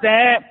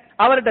பார்த்தேன்,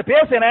 அவர்கிட்ட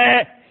பேசினேன்,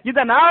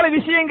 இந்த 4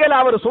 விஷயங்கள்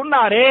அவர்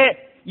சொன்னாரு.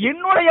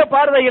 என்னுடைய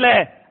பார்வையில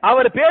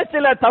அவர்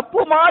பேசல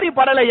தப்பு மாறி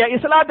படலைய,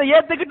 இஸ்லாத்தை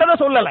ஏத்துக்கிட்டதை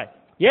சொல்லல,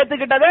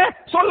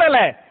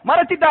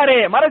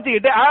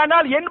 மறைச்சிக்கிட்டு.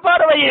 ஆனால் என்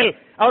பார்வையில்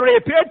அவருடைய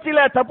பேச்சில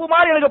தப்பு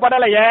மாறி எனக்கு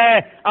படலைய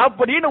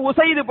அப்படின்னு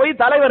உசைது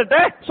போய் தலைவர்கிட்ட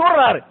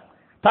சொல்றாரு.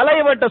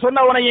 தலைவர்கிட்ட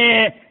சொன்ன உடனே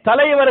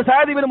தலைவர்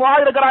சாதி பின்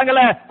முஆத்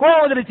இருக்கிறாங்கல்ல,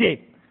 கோவம் வந்துருச்சு.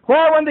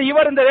 கோவம் வந்து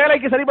இவர் இந்த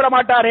வேலைக்கு சரிபட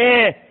மாட்டாரு,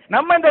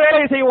 நம்ம இந்த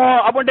வேலையை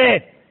செய்வோம் அப்படின்ட்டு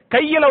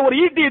கையில ஒரு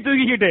ஈட்டியை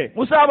தூக்கிக்கிட்டு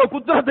முஸாப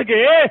குத்துறதுக்கு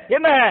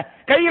என்ன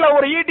கையில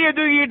ஒரு ஈட்டியை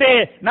தூக்கிக்கிட்டு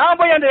நான்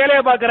போய் அந்த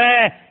வேலையை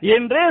பார்க்கிறேன்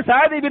என்று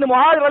சாதி பின்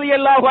முஆத்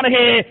ரலியல்லாஹு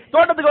அன்ஹு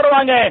தோட்டத்துக்கு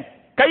வருவாங்க.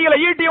 கையில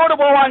ஈட்டியோடு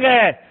போவாங்க,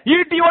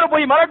 ஈட்டியோடு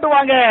போய்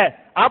மிரட்டுவாங்க.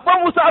 அப்ப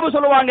முஸாபு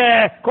சொல்லுவாங்க,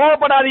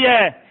 கோவப்படாதீங்க,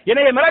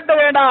 என்னைய மிரட்ட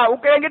வேண்டாம்,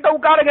 என்கிட்ட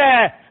உட்காருங்க,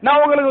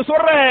 நான் உங்களுக்கு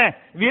சொல்றேன்,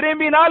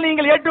 விரும்பினால்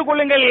நீங்கள்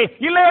ஏற்றுக்கொள்ளுங்கள்,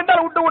 இல்லை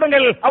என்றால் விட்டு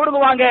விடுங்கள்.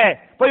 அவருக்கு வாங்க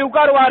போய்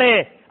உட்காருவாரு.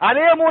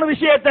 அதே 4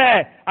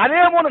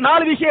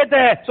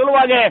 விஷயத்தை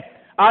சொல்லுவாங்க.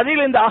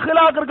 அதில் இந்த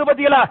அஹ்லாக் இருக்கு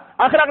பத்தியலா,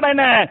 அஹ்லாக்னா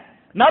என்ன?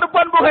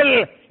 நற்பண்புகள்.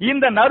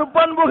 இந்த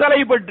நற்பண்புகளை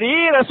பற்றி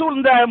ரசூல்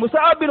இந்த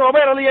முஸாப் பின்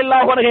உமைர்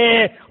ரலியல்லாஹு அன்ஹு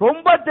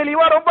ரொம்ப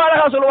தெளிவா ரொம்ப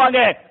அழகா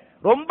சொல்லுவாங்க.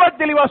 ரொம்ப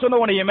தெளிவா சொன்ன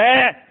உடனேயுமே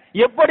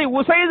எப்படி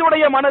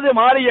உசைதுடைய மனது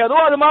மாறியதோ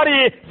அது மாதிரி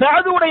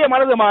சாதுடைய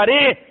மனது மாறி,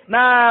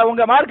 நான்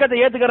உங்க மார்க்கத்தை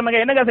ஏத்துக்கிறேன்,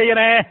 என்னங்க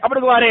செய்யறேன்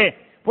அப்படிங்குவாரு.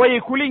 போய்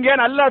குளிங்க,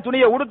 நல்ல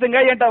துணியை உடுத்துங்க,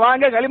 என்கிட்ட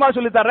வாங்க, களிமா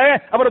சொல்லி தர்றேன்,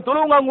 அப்புறம்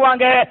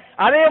தொழுவாங்குவாங்க.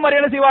 அதே மாதிரி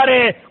என்ன செய்வாரு,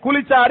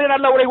 குளிச்சாரு,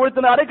 நல்ல உடை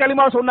உடுத்தினாரு,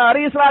 களிமா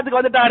சொன்னாரு,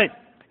 இஸ்லாத்துக்கு வந்துட்டாரு.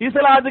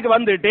 இஸ்லாத்துக்கு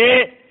வந்துட்டு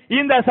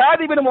இந்த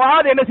சாதி பின்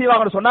முஆத் என்ன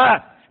செய்வாங்கன்னு சொன்னா,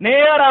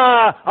 நேரா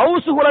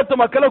அவுஸ் குலத்து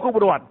மக்களை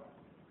கூப்பிடுவான்.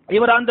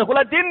 இவர் அந்த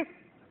குலத்தின்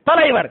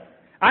தலைவர்.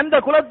 அந்த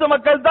குலத்து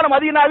மக்கள் தான்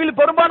மதீனாவில்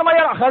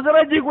பெரும்பான்மையாக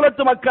ஹஸ்ரஜி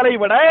குலத்து மக்களை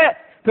விட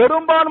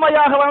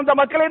பெரும்பான்மையாக வாழ்ந்த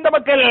மக்கள் இந்த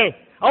மக்கள்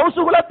அவுஸ்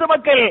குலத்து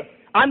மக்கள்.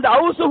 அந்த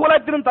அவுஸ்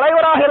குலத்தின்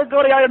தலைவராக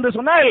இருக்கிறவர் யார் என்று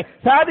சொன்னால்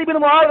சாதி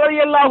பின் முஆத்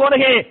ரலியல்லாஹு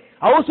அன்ஹு.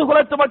 அவுஸ்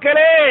குலத்து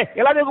மக்களே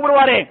எல்லாத்தையும்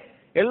கூப்பிடுவாரு.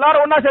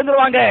 எல்லாரும் ஒன்னா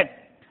சேர்ந்துருவாங்க.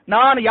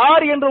 நான்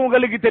யார் என்று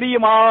உங்களுக்கு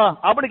தெரியுமா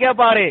அப்படி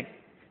கேட்பாரு.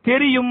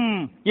 தெரியும்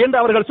என்று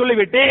அவர்கள்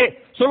சொல்லிவிட்டு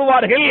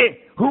சொல்லுவார்கள்,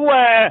 ஹுவ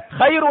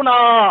கைருனா,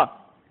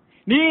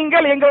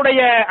 நீங்கள்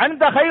எங்களுடைய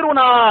அந்த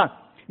கைருனா,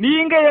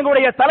 நீங்க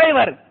எங்களுடைய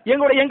தலைவர்,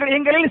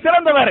 எங்களில்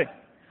சிறந்தவர்.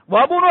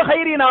 வபுனு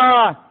கைரினா,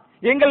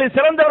 எங்களில்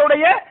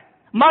சிறந்தவருடைய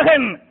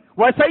மகன்.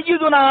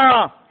 வசையுதுனா,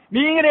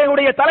 நீங்க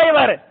எங்களுடைய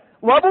தலைவர்.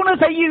 வபுனு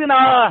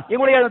சையிதுனா,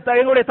 எங்களுடைய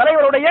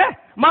தலைவருடைய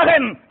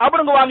மகன்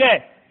அப்படிங்குவாங்க.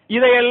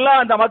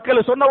 இதையெல்லாம் அந்த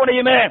மக்கள் சொன்ன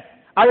உடனேயுமே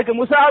அதுக்கு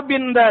முஸாப்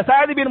பின்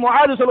சாதி பின்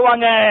முஆத்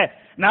சொல்லுவாங்க,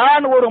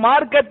 நான் ஒரு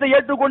மார்க்கத்தை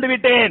ஏற்றுக்கொண்டு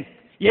விட்டேன்.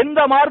 எந்த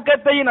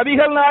மார்க்கத்தை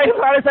நபிகள் நாயகம்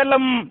ஸல்லல்லாஹு அலைஹி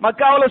வஸல்லம்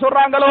மக்காவில்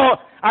சொல்றாங்களோ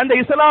அந்த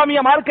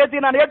இஸ்லாமிய மார்க்கத்தை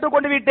நான்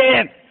ஏற்றுக்கொண்டு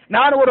விட்டேன்.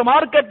 நான் ஒரு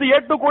மார்க்கத்தை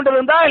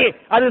ஏற்றுக்கொண்டிருந்தால்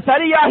அது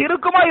சரியாக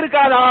இருக்குமா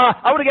இருக்காதா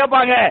அப்படி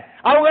கேட்பாங்க.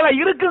 அவங்க எல்லாம்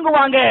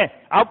இருக்குங்குவாங்க.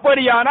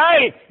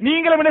 அப்படியானால்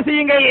நீங்களும் என்ன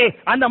செய்யுங்கள்,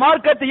 அந்த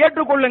மார்க்கத்தை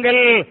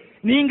ஏற்றுக்கொள்ளுங்கள்.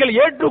 நீங்கள்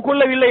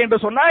ஏற்றுக்கொள்ளவில்லை என்று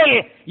சொன்னால்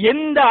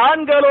எந்த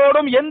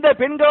ஆண்களோடும் எந்த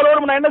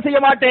பெண்களோடும் நான் என்ன செய்ய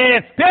மாட்டேன்,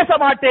 பேச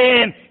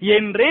மாட்டேன்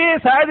என்று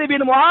சாதி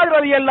பின் முஆத்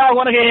ரலியல்லாஹு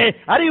அன்ஹு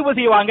அறிவிப்பு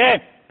செய்வாங்க.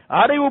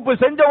 அறிவிப்பு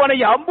செஞ்சவனை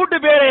அம்புட்டு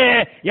பேரு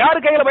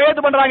யார் கையில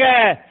பையத்து பண்றாங்க,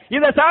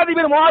 இந்த சாதி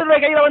பின் முஆத்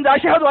கையில வந்து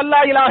அஷ்ஹது அல்லா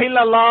இலாஹ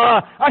இல்லல்லாஹ்,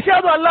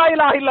 அஷ்ஹது அல்லா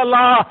இலாஹ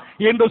இல்லல்லாஹ்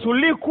என்று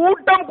சொல்லி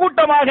கூட்டம்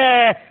கூட்டமாக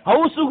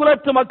ஹவுஸ்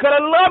குலத்து மக்கள்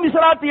எல்லாம்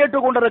இஸ்லாத்தை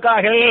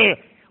ஏற்றுக்கொண்டிருக்கார்கள்.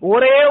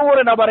 ஒரே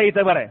ஒரு நபரை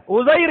தவிர,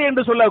 உஸைர்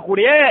என்று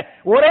சொல்லக்கூடிய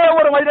ஒரே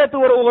ஒரு மனிதத்து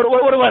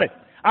ஒருவர்,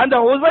 அந்த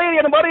உஸைர்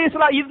என்பவர்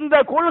இந்த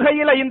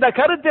கொள்கையில, இந்த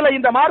கருத்தில,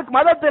 இந்த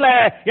மதத்தில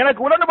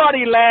எனக்கு உடன்பாடு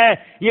இல்லை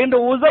என்று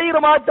உஸைர்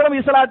மாத்திரம்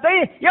இஸ்லாத்தை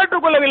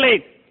ஏற்றுக்கொள்ளவில்லை.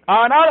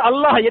 ஆனால்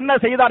அல்லாஹ் என்ன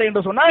செய்தார்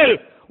என்று சொன்னால்,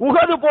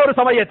 உஹது போர்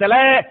சமயத்துல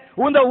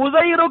இந்த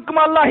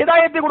உஸைருக்கும் அல்லாஹ்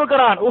ஹிதாயத்தை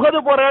கொடுக்கிறான். உஹது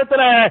போர்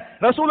இடத்துல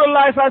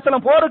ரசூலுல்லாஹி ஸல்லல்லாஹு அலைஹி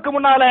வஸல்லம் போருக்கு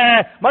முன்னால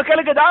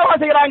மக்களுக்கு தாவா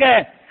செய்யறாங்க.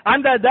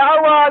 அந்த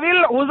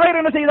தாவாவில் உஸைர்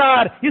என்ன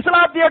செய்தார்,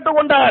 இஸ்லாத்தை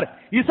ஏற்றுக்கொண்டார்.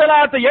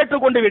 இஸ்லாத்தை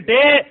ஏற்றுக்கொண்டு விட்டு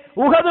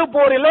உஹது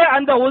போரில்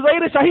அந்த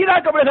உஸைர்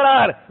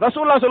ஷஹீதாக்கப்படுகிறார்.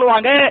 ரசூலுல்லாஹ்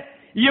சொல்லுவாங்க,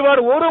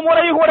 இவர் ஒரு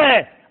முறை கூட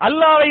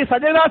அல்லாஹ்வை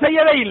சஜதா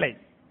செய்யவே இல்லை.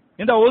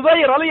 இந்த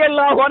உஸைர்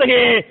ரலியல்லாஹு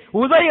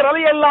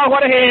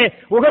அன்ஹு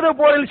உஹது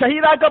போரில்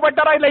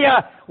ஷஹீதாக்கப்பட்டாரா இல்லையா,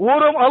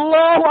 ஒரு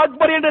அல்லாஹு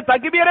அக்பர் என்று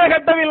தக்பீரே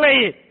கட்டவில்லை,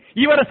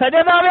 இவர்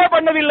சஜதாவே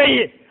பண்ணவில்லை.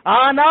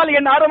 ஆனால்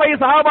என் அருமை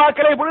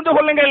சஹாபாக்களை புரிந்து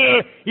கொள்ளுங்கள்,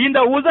 இந்த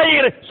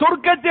உஸைர்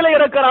சொர்க்கத்திலே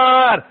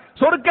இருக்கிறார்,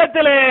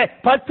 சொர்க்கத்திலே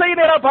பச்சை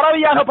நிற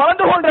பறவையாக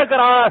பறந்து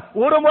கொண்டிருக்கிறார்.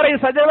 ஒரு முறை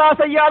சஜதா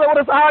செய்யாத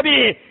ஒரு சஹாபி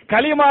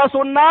கலிமா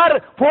சொன்னார்,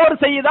 போர்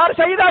செய்தார்,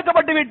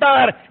 ஷஹீதாக்கப்பட்டு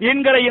விட்டார்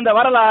என்கிற இந்த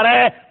வரலாறு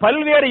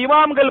பல்வேறு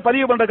இமாம்கள்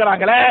பதிவு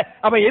பண்ணிருக்கிறாங்களே.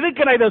 அப்ப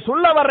எதுக்கு நான் இதை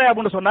சொல்ல வர்றேன்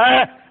அப்படின்னு சொன்ன,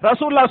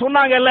 ரசூலுல்லாஹ்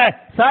சொன்னாங்கல்ல,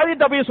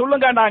 சாதிட்ட போய்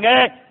சொல்லுங்கன்னாங்க,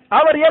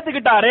 அவர்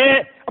ஏத்துக்கிட்டாரு.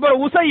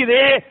 அப்புறம் உஸைது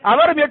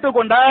அவரும்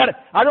ஏற்றுக்கொண்டார்.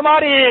 அது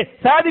மாதிரி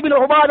சாதி பின்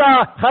உபாதா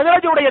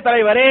ஹஜ்ரஜுடைய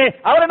தலைவர்,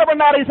 அவர் என்ன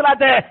பண்ணாரு,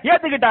 இஸ்லாத்தை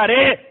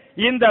ஏத்துக்கிட்டாரு.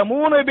 இந்த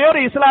 3 பேர்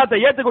இஸ்லாத்தை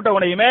ஏத்துக்கிட்ட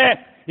உடனேயுமே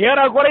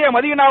ஏறக்குறைய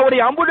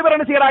மதீனாவுடைய 50 பேர்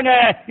என்ன செய்யறாங்க,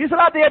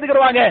 இஸ்லாத்தை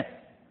ஏத்துக்குறாங்க.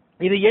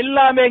 இது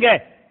எல்லாமேங்க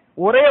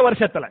ஒரே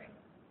வருஷத்துல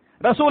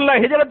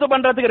ரசூலுல்லாஹ் ஹிஜ்ரத்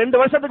பண்றதுக்கு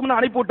 2 வருஷத்துக்கு முன்ன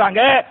அனுப்பி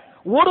விட்டாங்க.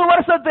 ஒரு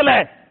வருஷத்துல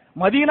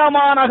மதீனா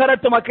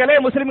நகரத்து மக்களே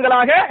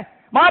முஸ்லிம்களாக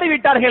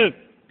மாறிவிட்டார்கள்.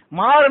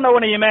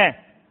 மாறினவனையுமே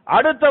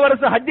அடுத்த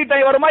வருஷம் ஹஜ்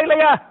டைம் வருமா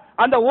இல்லையா,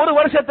 அந்த ஒரு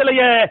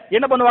வருஷத்திலேயே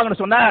என்ன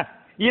பண்ணுவாங்கன்னு சொன்னா,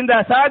 இந்த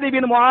சாதி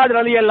பின் முஆத்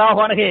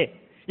ரலியல்லாஹு அன்ஹு,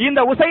 இந்த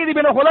உஸைத்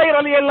பின் ஹுலைர்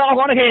ரலியல்லாஹு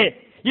அன்ஹு,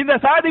 இந்த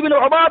சாதி பின்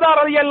உபாதா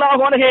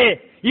ரலியல்லாஹு அன்ஹு,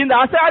 இந்த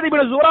அஸாத்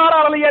பின் ஸுராரா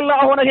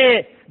ரலியல்லாஹு அன்ஹு,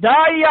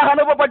 தாயியாக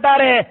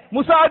அனுப்பப்பட்டாரே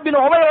முஸாப்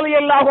பின் உமைர்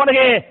ரலியல்லாஹு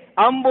அன்ஹு,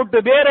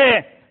 அம்புட்டு பேரு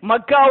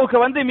மக்காவுக்கு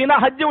வந்து மினா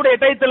ஹஜ்ஜுடைய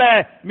டயத்துல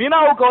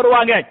மினாவுக்கு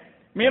வருவாங்க.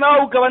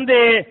 மினாவுக்கு வந்து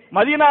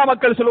மதீனா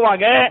மக்கள்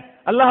சொல்லுவாங்க,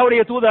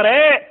 அல்லாஹ்வுடைய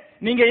தூதரே,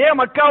 நீங்க ஏன்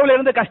மக்காவுல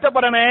இருந்து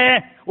கஷ்டப்படணும்,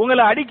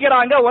 உங்களை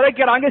அடிக்கிறாங்க,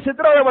 உதைக்கிறாங்க,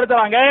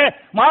 சித்திரவதைப்படுத்துறாங்க,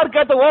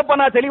 மார்க்கத்தை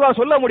ஓப்பனா தெளிவா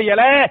சொல்ல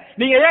முடியல,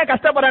 நீங்க ஏன்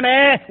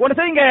கஷ்டப்படணும், ஒன்னு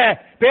செய்யுங்க,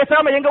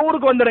 பேசாம எங்க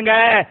ஊருக்கு வந்துருங்க.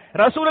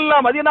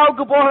 ரசூலுல்லாஹ்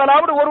மதீனாவுக்கு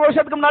போகலாம்னு ஒரு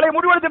வருஷத்துக்கு முன்னாலே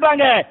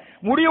முடிவெடுத்துட்டாங்க.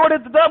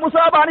 முடிவெடுத்து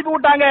முஸாப அனுப்பி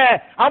விட்டாங்க.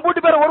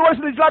 அம்புட்டு பேர் ஒரு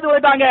வருஷத்துக்கு இஸ்லாத்துக்கு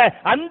வந்துட்டாங்க.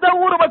 அந்த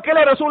ஊர்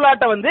மக்களே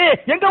ரசூலுல்லாஹ்ட்ட வந்து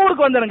எங்க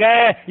ஊருக்கு வந்துருங்க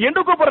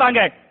என்று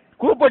கூப்பிடுறாங்க.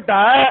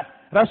 கூப்பிட்டா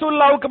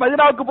ரசூலுல்லாஹ்வுக்கு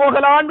மதீனாவுக்கு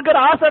போகலாம்ங்கிற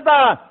ஆசை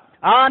தான்.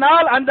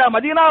 ஆனால் அந்த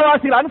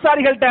மதீனாவாசிகள்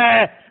அன்சாரிகள்ட்ட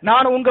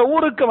நான் உங்க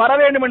ஊருக்கு வர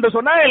வேண்டும் என்று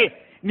சொன்னால்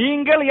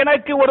நீங்கள்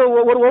எனக்கு ஒரு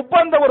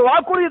ஒப்பந்த ஒரு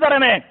வாக்குறுதி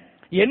தரணும்.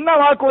 என்ன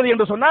வாக்குறுதி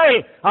என்று சொன்னால்,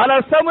 அல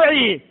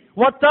சமஇ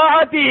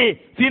வத்தாஅதி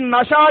ஃபின்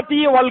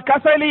நஷாதி வல்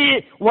கஸலி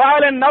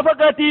வஅல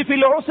நஃபகதி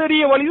ஃபில் உஸ்ரி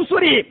வல்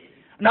யுஸ்ரி,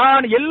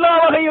 நான் எல்லா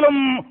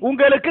வகையிலும்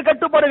உங்களுக்கு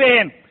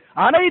கட்டுப்படுவேன்,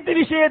 அனைத்து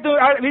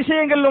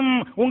விஷயங்களிலும்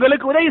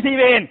உங்களுக்கு உதவி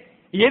செய்வேன்.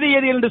 எது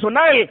எது என்று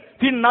சொன்னால்,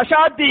 ஃபின்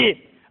நஷாதி,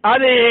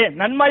 அது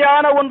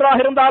நன்மையான ஒன்றாக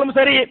இருந்தாலும்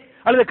சரி,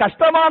 அல்லது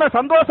கஷ்டமான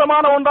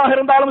சந்தோஷமான ஒன்றாக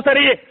இருந்தாலும்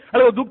சரி,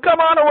 அல்லது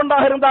துக்கமான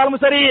ஒன்றாக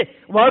இருந்தாலும் சரி,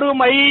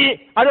 வறுமை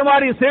அது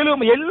மாதிரி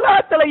செலும்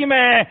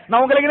எல்லாத்திலையுமே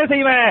நான் உங்களுக்கு என்ன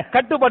செய்வேன்,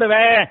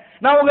 கட்டுப்படுவேன்,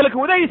 நான் உங்களுக்கு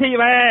உதவி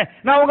செய்வேன்,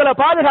 நான் உங்களை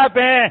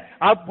பாதுகாப்பேன்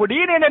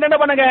அப்படின்னு என்ன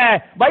பண்ணுங்க,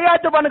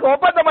 பையாத்து பண்ணுங்க,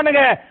 ஒப்பந்தம்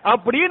பண்ணுங்க.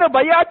 அப்படின்னு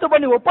பையாத்து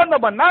பண்ணி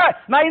ஒப்பந்தம் பண்ணா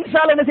நான்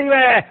இன்ஷா அல்லாஹ் என்ன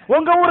செய்வேன்,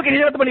 உங்க ஊருக்கு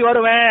ஹிஜ்ரத் பண்ணி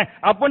வருவேன்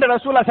அப்படின்னு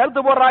ரசூலுல்லாஹ்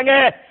ஷரத்து போடுறாங்க.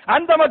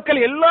 அந்த மக்கள்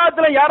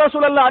எல்லாத்துலயும் யார்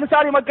ரசூலுல்லாஹ்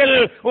அன்சாரி மக்கள்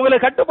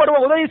உங்களுக்கு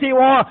கட்டுப்படுவோம், உதவி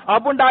செய்வோம்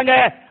அப்படின்ட்டாங்க.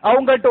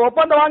 அவங்கள்ட்ட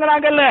ஒப்பந்தம்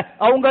வாங்கினாங்கல்ல,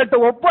 அவங்கள்ட்ட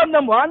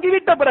ஒப்பந்தம்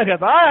வாங்கிவிட்ட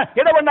பிறகுதான்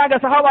என்ன பண்ணாங்க,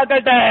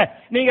 சஹாபாக்கள்ட்ட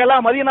நீங்க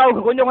எல்லாம்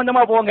மதீனாவுக்கு கொஞ்சம்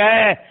கொஞ்சமா போங்க,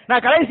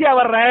 நான் கடைசியா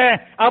வர்றேன்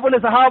அப்படின்னு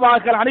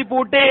சஹாபாக்கள் அனுப்பி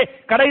விட்டு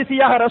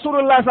கடைசியாக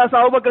ரசூலுல்லாஹ் ஸல்லல்லாஹு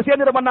அலைஹி வஸல்லம்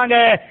சேர்ந்து பண்ணாங்க,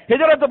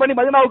 ஹிஜ்ரத் பண்ணி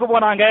மதீனாவுக்கு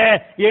போனாங்க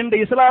என்று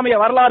இஸ்லாமிய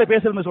வரலாறு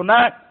பேசுறதுன்னு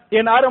சொன்ன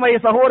என் அருமை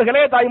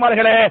சகோதரர்களே,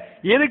 தாய்மார்களே,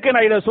 எதுக்கு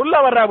நான் இதை சொல்ல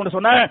வர்றேன் அப்படின்னு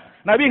சொன்ன,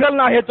 நபிகள்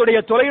நாயகத்துடைய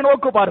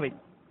தொலைநோக்கு பார்வை,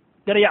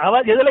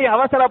 எதுலையும்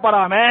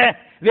அவசரப்படாம,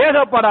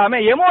 வேகப்படாம,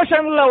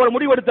 எமோஷன்ல ஒரு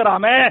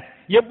முடிவெடுத்துறாம,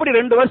 எப்படி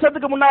 2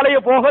 வருஷத்துக்கு முன்னாலேயே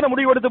போகணும்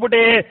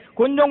முடிவெடுத்துட்டு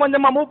கொஞ்சம்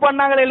கொஞ்சமா மூவ்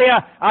பண்ணாங்களே இல்லையா,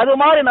 அது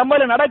மாதிரி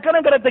நம்மள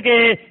நடக்கணுங்கிறதுக்கு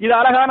இது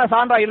அழகான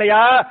சான்றா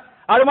இல்லையா?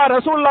 அது மாதிரி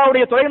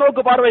ரசூலுல்லாஹ்வுடைய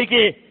தொலைநோக்கு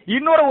பார்வைக்கு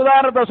இன்னொரு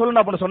உதாரணத்தை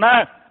சொல்லணும் அப்படின்னு சொன்னா,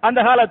 அந்த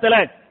காலத்துல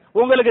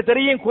உங்களுக்கு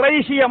தெரியும்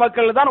குறைஷிய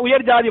மக்கள் தான்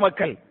உயர் ஜாதி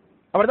மக்கள்,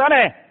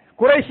 அப்படித்தானே?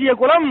 குறைஷிய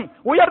குலம்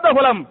உயர்ந்த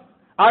குலம்.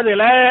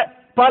 அதுல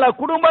பல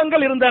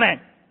குடும்பங்கள் இருந்தன.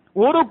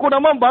 ஒரு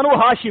குடும்பம் பனு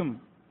ஹாஷிம்,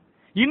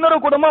 இன்னொரு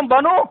குடும்பம்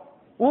பனு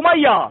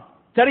உமையா.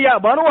 சரியா?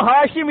 பனு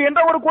ஹாஷிம் என்ற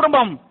ஒரு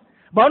குடும்பம்,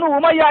 பனு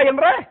உமையா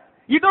என்ற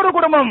இன்னொரு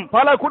குடும்பம்,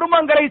 பல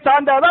குடும்பங்களை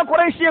சார்ந்ததான்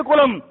குறைஷிய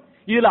குலம்.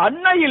 இதுல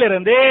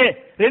அன்னையிலிருந்து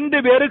 2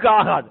 பேருக்கு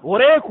ஆகாது,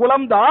 ஒரே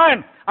குலம் தான்,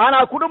 ஆனா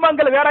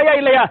குடும்பங்கள் வேறையா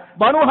இல்லையா?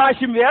 பனு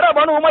ஹாஷிம் வேற,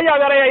 பனு உமையா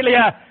வேறையா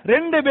இல்லையா?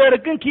 2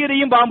 பேருக்கும்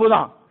கீரியும் பாம்பு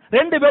தான்.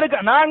 2 பேருக்கு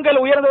நாங்கள்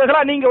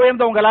உயர்ந்தவர்களா நீங்க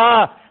உயர்ந்தவங்களா,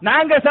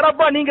 நாங்க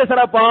சிறப்பா நீங்க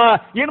சிறப்பா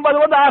என்பது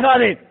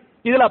ஆகாது.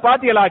 இதுல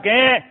பாத்தீங்களாக்கே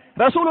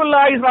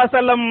ரசூலுல்லாஹி ஸல்லல்லாஹு அலைஹி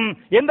வஸல்லம்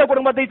எந்த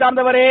குடும்பத்தை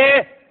சார்ந்தவரே?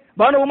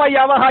 பனு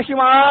உமையாவா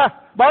ஹாஷிமா?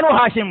 பனு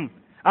ஹாஷிம்.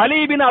 அலி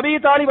பின் அபி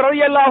தாலிப்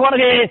ரலியல்லாஹு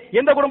அன்ஹு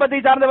எந்த குடும்பத்தை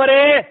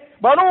சார்ந்தவரே?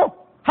 பனு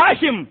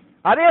ஹாஷிம்.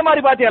 அதே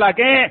மாதிரி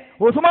பாத்தீங்களாக்கே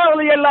உஸ்மான்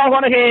ரலியல்லாஹு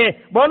அன்ஹு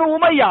பனு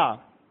உமையா.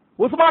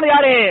 உஸ்மான்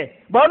யாரே?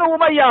 பனு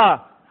உமையா.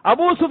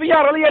 அபூ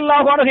சுஃபியான்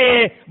ரலியல்லாஹு அன்ஹு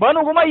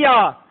பனு உமையா.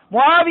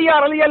 முஆவியா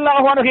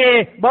ரலியல்லாஹு அன்ஹு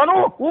பனு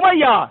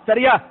உமையா.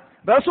 சரியா?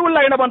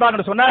 ரசூலுல்லாஹ் என்ன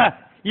பண்றாங்கன்னு சொன்னா,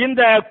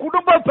 இந்த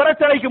குடும்ப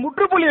பிரச்சனைக்கு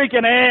முற்றுப்புள்ளி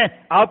வைக்கணும்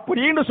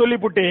அப்படின்னு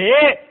சொல்லிவிட்டு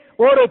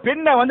ஒரு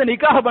பெண்ணை வந்து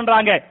நிக்காஹ்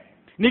பண்றாங்க.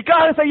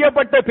 நிக்காஹ்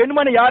செய்யப்பட்ட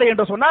பெண்மணி யாரு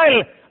என்று சொன்னால்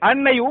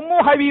அன்னை உம்மு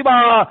ஹபீபா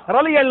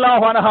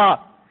ரலியல்லாஹு அன்ஹா.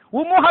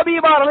 உம்மு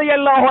ஹபீபா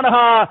ரலியல்லாஹு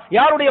அன்ஹா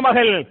யாருடைய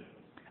மகள்?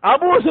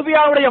 அபூ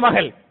சுஃபியானுடைய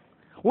மகள்.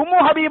 உம்மு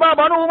ஹபீபா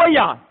பனு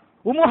உமையா.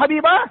 உம்மு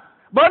ஹபீபா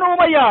பனு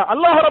உமையா.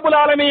 அல்லாஹ் ரப்பல்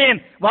ஆலமீன்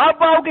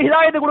வாப்பாவுக்கு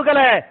ஹிதாயத்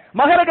கொடுக்கல,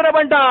 மகளுக்கு என்ன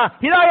பண்ணிட்டான்?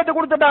 ஹிதாயத்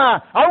கொடுத்துட்டான்.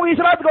 அவங்க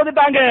இஸ்லாத்துக்கு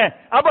வந்துட்டாங்க.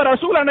 அப்ப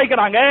ரசூல்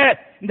நினைக்கிறாங்க,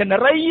 இந்த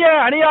நிறைய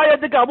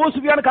அநியாயத்துக்கு அபூ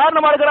சுஃபியான்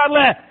காரணமா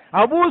இருக்கிறார்ல,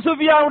 அபூ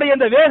சுஃபியானுடைய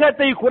இந்த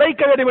வேகத்தை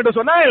குறைக்க வேண்டும் என்று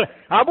சொன்னால்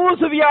அபூ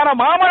சுஃபியான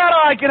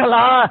மாமனாரா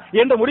ஆக்கிறலாம்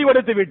என்று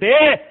முடிவெடுத்து விட்டு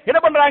என்ன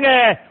பண்றாங்க,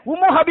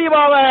 உம்மு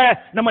ஹபீபாவை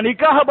நம்ம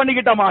நிக்காஹ்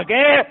பண்ணிக்கிட்டோமாக்க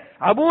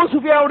அபூ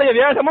சுஃபியானுடைய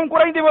வேகமும்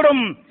குறைந்து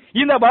விடும்.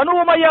 இந்த பனு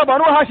உமையா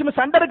பனு ஹாஷிம்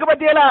சண்டைக்கு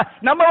பத்தியல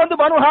நம்ம வந்து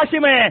பனு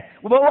ஹாஷிமே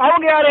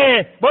அவங்க யாரு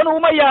பனு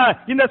உமையா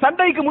இந்த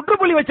சண்டைக்கு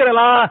முற்றுப்புள்ளி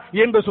வச்சிடலாம்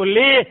என்று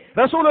சொல்லி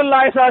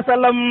ரசூலுல்லாஹி ஸல்லல்லாஹு அலைஹி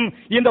வஸல்லம்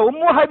இந்த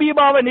உம்மு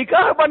ஹபீபாவை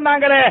நிக்காஹ்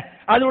பண்ணாங்களே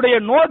அதனுடைய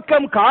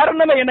நோக்கம்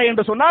காரணமே என்ன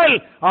என்று சொன்னால்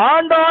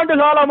ஆண்டாண்டு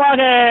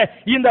காலமாக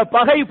இந்த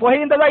பகை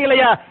புகைந்ததா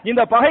இல்லையா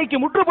இந்த பகைக்கு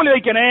முற்றுப்புள்ளி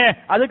வைக்கணும்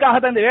அதுக்காக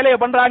தான் இந்த வேலையை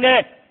பண்றாங்க.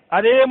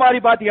 அதே மாதிரி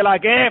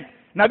பாத்தீங்களாக்க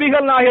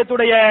நபிகள்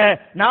நாயகத்துடைய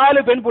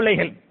 4 பெண்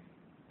பிள்ளைகள்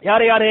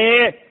யாரு யாரு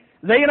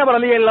ஸைனப்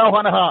ரலியல்லாஹு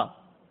அன்ஹா,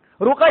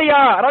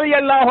 ருக்கையா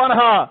ரலியல்லாஹு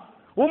அன்ஹா,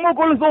 உம்மு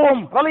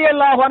குல்சூம்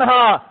ரலியல்லாஹு அன்ஹா,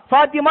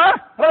 ஃபாத்திமா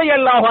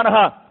ரலியல்லாஹு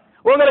அன்ஹா.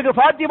 உங்களுக்கு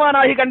ஃபாத்திமா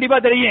நாயகி கண்டிப்பா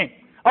தெரியும்.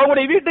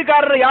 அவங்களுடைய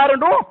வீட்டுக்காரர்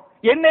யாருன்னு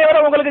என்னை விட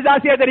உங்களுக்கு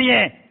ஜாஸ்தியா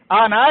தெரியும்.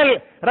 ஆனால்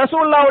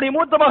ரசூலுல்லாஹ்வுடைய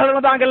மூத்த மகள்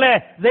இருந்தாங்கல்ல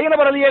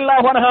ஸைனப்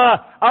ரலியல்லாஹு அன்ஹா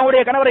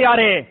அவங்களுடைய கணவர்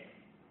யாரு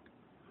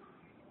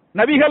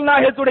நபிகள்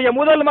நாயகத்துடைய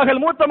முதல் மகள்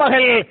மூத்த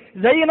மகள்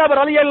ஸைனப்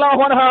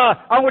ரலியல்லாஹு அன்ஹா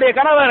அவங்களுடைய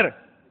கணவர்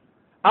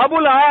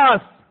அபுல்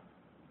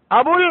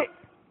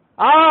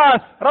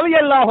ஆஸ்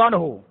ரலியல்லாஹு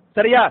அன்ஹு.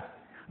 சரியா?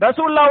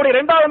 ரசூலுல்லாஹ்வுடைய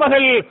இரண்டாவது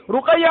மகள்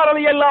ருக்கையா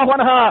ரலியல்லாஹு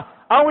அன்ஹா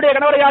அவங்களுடைய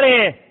கணவர் யாரு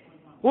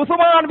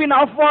உஸ்மான் பின்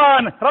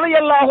அஃபான்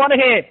ரலியல்லாஹு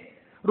அன்ஹு.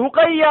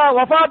 ருக்கையா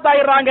வஃபாத்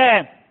ஆயிடுறாங்க.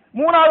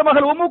 மூணாவது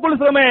மகள் உம்மு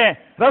குல்சூம்.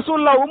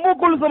 ரசூலுல்லாஹ் உம்மு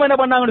குல்சூம் என்ன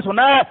பண்ணாங்கன்னு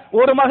சொன்னா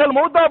ஒரு மகள்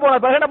மௌத்தா போன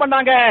பிறகு என்ன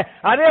பண்ணாங்க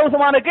அதே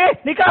உஸ்மானுக்கு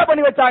நிக்காஹ்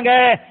பண்ணி வச்சாங்க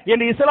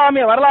என்று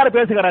இஸ்லாமிய வரலாறு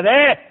பேசுகிறது.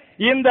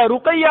 இந்த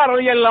ருக்கையா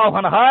ரலியல்லாஹு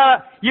அன்ஹா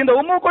இந்த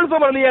உம்மு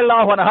குல்சூம்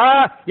ரலியல்லாஹு அன்ஹா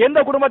எந்த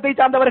குடும்பத்தை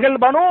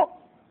சார்ந்தவர்கள் பனு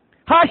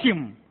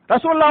ஹாஷிம்.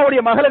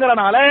 ரசூலுல்லாஹ்வுடைய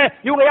மகள்களானால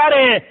இவங்க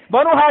யாரு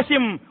பனு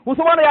ஹாஷிம்.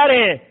 உஸ்மான்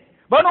யாரு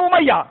பனு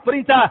உமையா.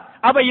 புரியுதா?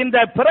 அப்ப இந்த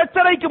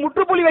பிரச்சனைக்கு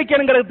முற்றுப்புள்ளி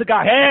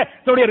வைக்கணுங்கிறதுக்காக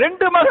தன்னுடைய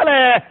 2 மகளை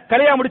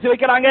கல்யாணம் முடிச்சு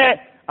வைக்கிறாங்க.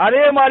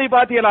 அதே மாதிரி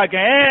பாத்தீங்களாக்க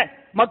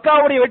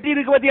மக்காவுடைய வெற்றி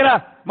இருக்கு பாத்தீங்களா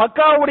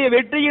மக்காவுடைய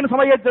வெற்றியின்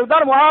சமயத்தில்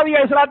தான் முஆவியா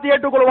இஸ்லாத்தை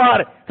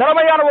ஏற்றுக்கொள்வார்.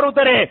 திறமையான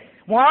ஒருத்தர்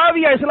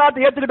முஆவியா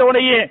இஸ்லாத்தை ஏத்துக்கிட்ட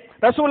உடனே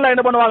ரசூலுல்லாஹ்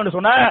என்ன பண்ணுவாங்கன்னு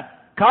சொன்னா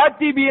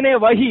காத்திபீனே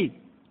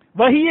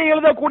வஹியை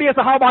எழுதக்கூடிய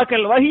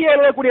சஹாபாக்கள்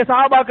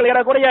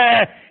ஏறக்குறைய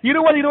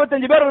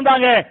 20-25 பேர்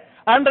இருந்தாங்க.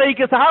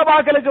 அன்றைக்கு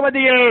சஹாபாக்களுக்கு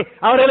மத்தியில்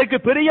அவர்களுக்கு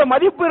பெரிய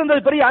மதிப்பு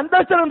இருந்தது, பெரிய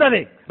அந்தஸ்து இருந்தது.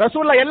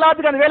 ரசூலுல்லாஹ்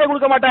எல்லாத்துக்கும் அந்த வேலை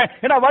கொடுக்க மாட்டேன்,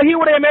 ஏன்னா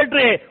வஹியுடைய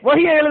மேற்று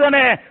வஹியை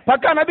எழுதனே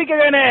பக்கா நபிக்கை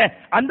வேணும்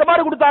அந்த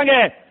மாதிரி கொடுத்தாங்க.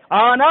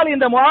 ஆனால்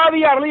இந்த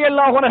முஆவியா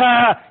ரலியல்லாஹு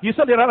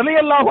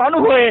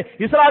அன்ஹு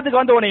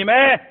இஸ்லாத்துக்கு வந்த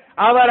உடனே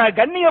அவரை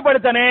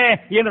கண்ணியப்படுத்தனே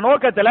என்ற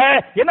நோக்கத்துல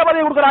என்ன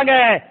பதவி கொடுக்கறாங்க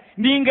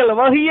நீங்கள்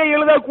வஹியை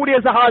எழுதக்கூடிய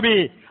சஹாபி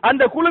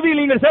அந்த குழுவில்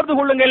நீங்கள் சேர்ந்து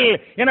கொள்ளுங்கள்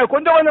என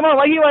கொஞ்சம் கொஞ்சமா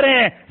வஹி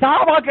வரேன்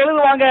சஹாபாக்கள்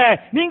எழுதுவாங்க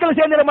நீங்கள்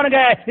சேர்ந்து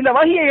பண்ணுங்க இந்த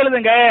வஹியை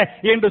எழுதுங்க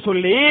என்று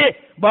சொல்லி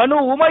பனு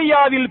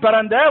உமையாவில்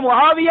பிறந்த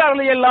முஆவியா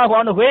ரலியல்லாஹு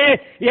அன்ஹு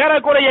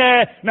ஏறக்குறைய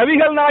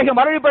நபிகள் நாயகம்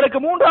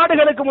மரணிப்பதற்கு 3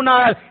 ஆண்டுகளுக்கு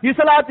முன்னால்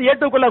இஸ்லாத்தை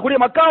ஏற்றுக்கொள்ளக்கூடிய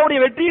மக்காவுடைய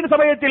வெற்றியின்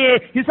சமயத்தில்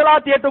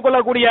இஸ்லாத்தை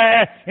ஏற்றுக்கொள்ளக்கூடிய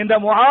இந்த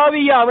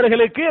முஆவியா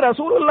அவர்களுக்கு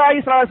ரசூலுல்லாஹி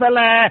ஸல்லல்லாஹு அலைஹி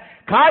வஸல்லம்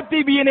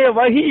காத்திபீனே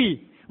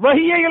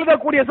வஹியை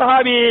எழுதக்கூடிய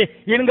சஹாபி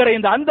என்கிற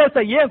இந்த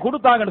அந்தஸ்தை ஏன்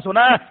கொடுத்தாங்கன்னு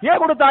சொன்னா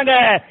ஏன் கொடுத்தாங்க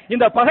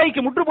இந்த பகைக்கு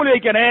முற்றுப்புள்ளி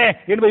வைக்கணும்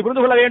என்பதை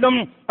புரிந்து கொள்ள வேண்டும்.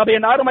 அப்ப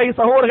என் அருமை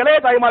சகோதரர்களே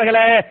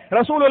தாய்மார்களே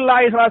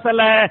ரசூலுல்லாஹி ஸல்லல்லாஹு அலைஹி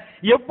வஸல்லம்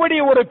எப்படி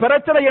ஒரு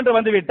பிரச்சனை என்று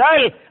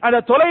வந்துவிட்டால்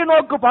அந்த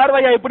தொலைநோக்கு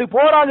பார்வையை எப்படி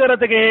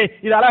போராடுறதுக்கு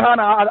இது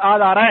அழகான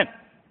ஆதாரம்.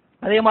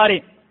 அதே மாதிரி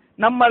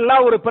நம்ம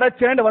எல்லாம் ஒரு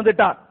பிரச்சனை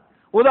வந்துட்டா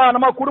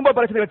உதாரணமா குடும்ப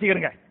பிரச்சனை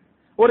வச்சுக்கிறங்க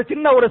ஒரு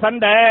சின்ன ஒரு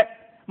சண்டை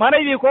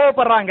மனைவி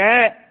கோவப்படுறாங்க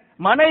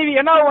மனைவி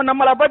என்ன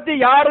நம்மளை பத்தி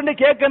யாருன்னு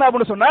கேட்கணும்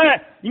அப்படின்னு சொன்ன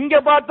இங்க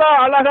பார்த்தா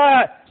அழகா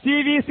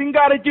சிவி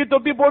சிங்காரிச்சு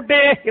தொப்பி போட்டு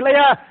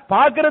இல்லையா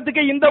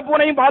பாக்குறதுக்கு இந்த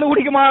பூனையும் பால்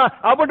குடிக்குமா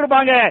அப்படின்னு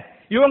இருப்பாங்க.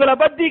 இவங்களை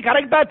பத்தி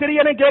கரெக்டா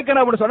தெரியணும்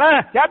கேட்கணும் அப்படின்னு சொன்னா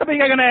யார்கிட்ட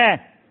போய் கேட்கணும்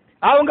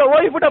அவங்க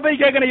ஒய்ஃப்ட்ட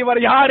போய் கேட்கணும்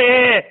இவர் யாரு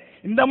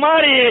இந்த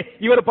மாதிரி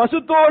இவர்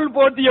பசுத்தோல்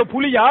போட்டிய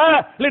புலியா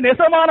இல்ல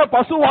நெசமான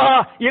பசுவா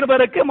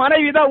என்பதற்கு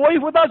மனைவி தான்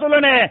ஒய்ஃப் தான்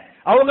சொல்லணும்.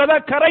 அவங்க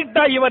தான்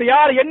கரெக்டா இவர்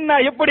யார் என்ன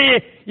எப்படி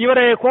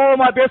இவரு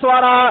கோபமா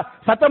பேசுவாரா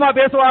சத்தமா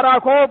பேசுவாரா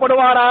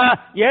கோபப்படுவாரா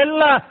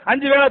எல்லாம்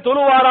 5 வேளை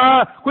தொழுவாரா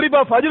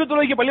குறிப்பா ஃபஜ்ர்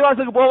தொழுகைக்கு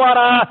பள்ளிவாசலுக்கு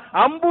போவாரா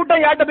அம்பூட்ட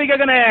யார்ட்ட போய்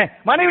கேட்கணும்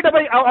மனைவிட்ட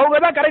போய்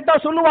அவங்க தான் கரெக்டா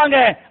சொல்லுவாங்க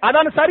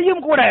அதான்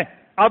சரியும் கூட.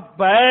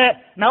 அப்ப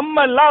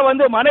நம்ம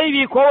எல்லாம்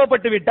மனைவி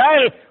கோபப்பட்டு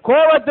விட்டால்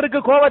கோபத்திற்கு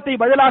கோபத்தை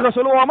பதிலாக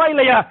சொல்லுவோமா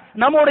இல்லையா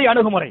நம்முடைய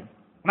அணுகுமுறை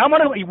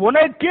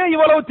உனக்கே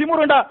இவ்வளவு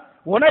திமிருண்டா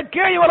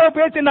உனக்கே இவ்வளவு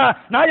பேச்சுனா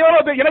நான்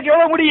எவ்வளவு எனக்கு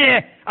எவ்வளவு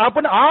முடியும்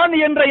அப்படின்னு ஆண்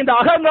என்ற இந்த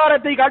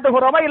அகங்காரத்தை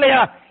காட்டுகிறோமா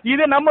இல்லையா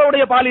இது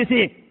நம்மளுடைய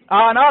பாலிசி.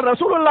 ஆனால்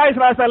ரசூலுல்லாஹி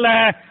ஸல்லல்லாஹு அலைஹி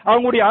வஸல்லம்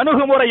அவங்களுடைய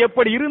அணுகுமுறை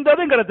எப்படி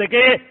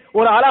இருந்ததுங்கிறதுக்கு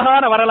ஒரு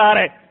அழகான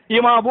வரலாறு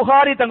இமாம்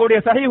புகாரி தங்களுடைய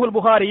சஹீஹுல்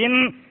புகாரியின்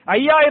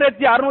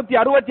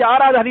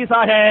 5666வது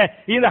ஹதீஸாக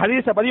இந்த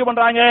ஹதீஸை பதிவு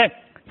பண்றாங்க.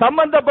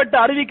 சம்பந்தப்பட்ட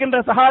அறிவிக்கின்ற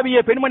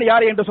சஹாபிய பெண்மணி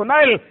யார் என்று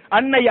சொன்னால்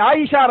அன்னை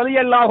ஆயிஷா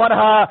ரலியல்லாஹு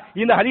அன்ஹா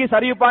இந்த ஹதீஸ்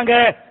அறிவிப்பாங்க.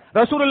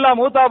 ரசூலுல்லாஹ்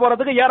மௌத்தா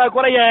போறதுக்கு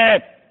ஏறக்குறைய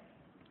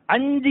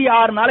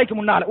 5-6 நாளைக்கு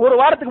முன்னால ஒரு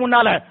வாரத்துக்கு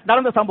முன்னால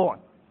நடந்த சம்பவம்.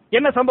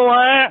 என்ன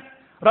சம்பவம்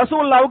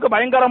ரசூலுல்லாஹ்வுக்கு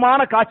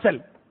பயங்கரமான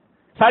காய்ச்சல்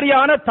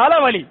சரியான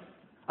தலைவலி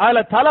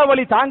அதுல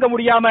தலைவலி தாங்க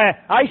முடியாம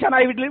ஆயிஷா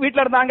நாய்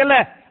வீட்டுல இருந்தாங்கல்ல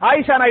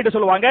ஆயிஷா நாயிட்டு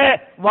சொல்லுவாங்க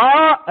வா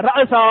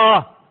ரஸா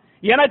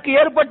எனக்கு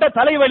ஏற்பட்ட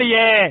தலைவலி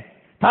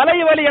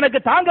எனக்கு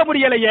தாங்க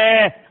முடியலையே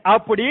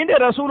அப்படின்னு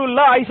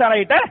ரசூலுல்லாஹ் ஆயிஷா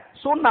நாயிட்ட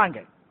சொன்னாங்க.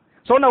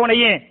 சொன்ன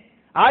உடனே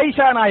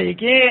ஆயிஷா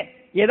நாய்க்கு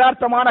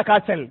யதார்த்தமான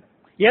காய்ச்சல்,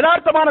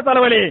 யதார்த்தமான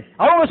தலைவலி.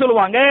 அவங்க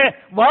சொல்லுவாங்க,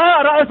 வா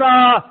ராசா,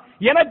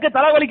 எனக்கு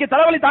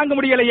தலைவலி தாங்க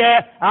முடியலையே.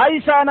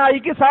 ஆயிஷா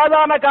நாய்க்கு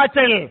சாதாரண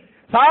காய்ச்சல்,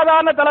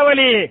 சாதாரண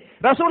தலைவலி.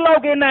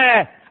 ரசூலுல்லாஹ்வுக்கு என்ன,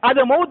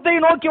 அது மௌத்தை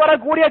நோக்கி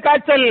வரக்கூடிய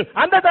காய்ச்சல்,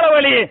 அந்த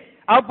தலைவலி.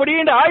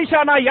 அப்படின்னு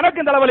ஆயிஷா நாய்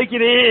எனக்கு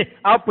தலைவலிக்குது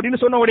அப்படின்னு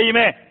சொன்ன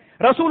உடையுமே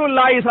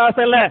ரசூலுல்லாஹி ஸல்லல்லாஹு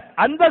அலைஹி வஸல்லம்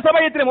அந்த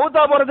சமயத்தில்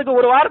மௌத்தா போறதுக்கு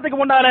ஒரு வாரத்துக்கு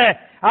முன்னால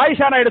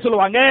ஆயிஷா நாய்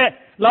சொல்லுவாங்க,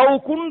 லவ்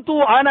குன்து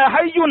அன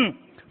ஹய்யுன்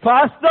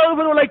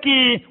ஃபஅஸ்தக்ஃபிரு லக்கி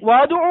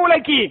வஅதுஉ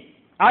லக்கி.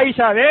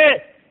 ஆயிஷாவே,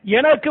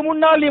 எனக்கு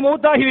முன்னால் நீ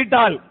மௌத்தாகி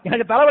விட்டால்,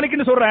 எனக்கு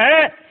தலைவலிக்குன்னு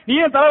சொல்றேன்,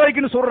 நீயும்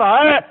தலைவலிக்குன்னு சொல்ற,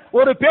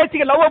 ஒரு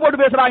பேச்சுக்கு லவ்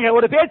போட்டு பேசுறாங்க,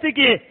 ஒரு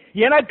பேச்சுக்கு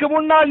எனக்கு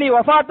முன்னால் நீ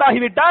வஃபாத்தாகி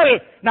விட்டால்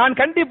நான்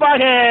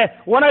கண்டிப்பாக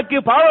உனக்கு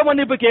பாவ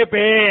மன்னிப்பு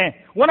கேட்பேன்,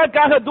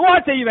 உனக்காக துஆ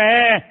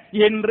செய்வேன்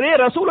என்று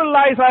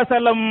ரசூலுல்லாஹி ஸல்லல்லாஹு அலைஹி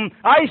வஸல்லம்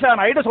ஆயிஷா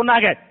நாயிட்ட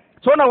சொன்னாங்க.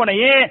 சொன்ன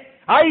உடனே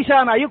ஆயிஷா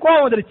நாயி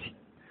கோபம் வந்துருச்சு.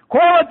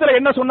 கோபத்துல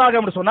என்ன சொன்னாங்க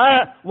அப்படின்னு சொன்னா,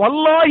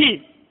 வல்லாஹி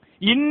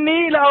இன்னி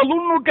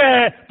லஅظنك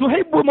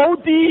துஹிப்பு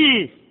மௌத்தி,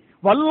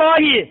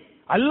 வல்லாஹி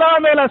அல்லாஹ்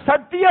மேல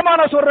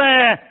சத்தியமான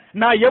சொல்றேன்,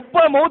 நான்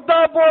எப்ப மௌத்தா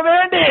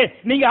போவேன்னு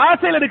நீங்க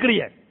ஆசையில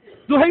இருக்கிறீங்க.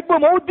 துஹிப்பு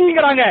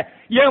மௌத்திங்கறாங்க,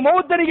 என்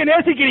மௌத்தை நீங்க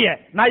நேசிக்கிறீங்க,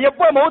 நான்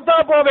எப்ப மௌத்தா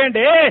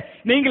போவேண்டு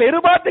நீங்கள்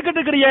எதிர்பார்த்துக்கிட்டு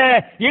இருக்கிறீங்க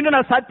என்று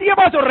நான்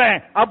சத்தியமா சொல்றேன்.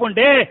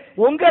 அப்படின்ட்டு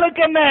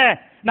உங்களுக்கு என்ன,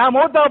 நான்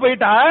மௌத்தா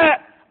போயிட்டா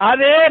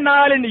அதே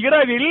நாளின்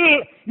இரவில்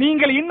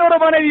நீங்கள் இன்னொரு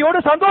மனைவியோடு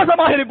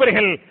சந்தோஷமாக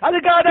இருப்பீர்கள்,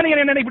 அதுக்காக தான் நீங்க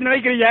என்ன இப்படி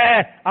நினைக்கிறீங்க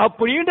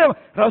அப்படின்னு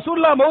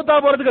ரசூலுல்லாஹ் மௌத்தா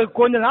போறதுக்கு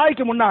கொஞ்ச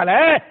நாளைக்கு முன்னால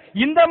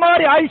இந்த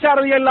மாதிரி ஆயிஷா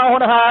ரலியல்லாஹு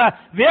அன்ஹா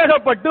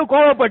வேகப்பட்டு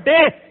கோபப்பட்டு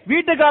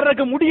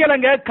வீட்டுக்காரருக்கு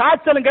முடியலங்க,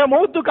 காய்ச்சலுங்க,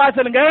 மௌத்து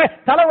காய்ச்சலுங்க,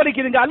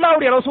 தலைவலிக்குதுங்க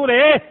அல்லாஹ்வுடைய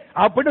ரசூலே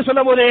அப்படின்னு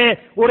சொல்லும்போது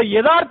ஒரு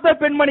யதார்த்த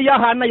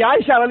பெண்மணியாக அன்னை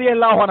ஆயிஷா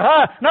ரலியல்லாஹு அன்ஹா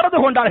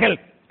நடந்து கொண்டார்கள்.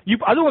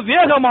 அதுவும்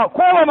வேகமா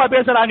கோபமா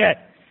பேசுறாங்க.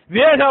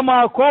 வேகமா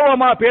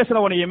கோபமா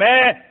பேசுறவனையுமே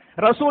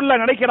ரசூல்ல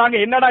நினைக்கிறாங்க,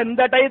 என்னடா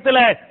இந்த டயத்துல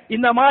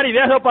இந்த மாதிரி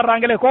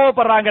வேகப்படுறாங்களே,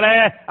 கோவப்படுறாங்களே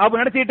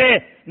அப்படி நினைச்சிட்டு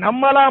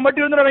நம்மளா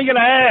மட்டும்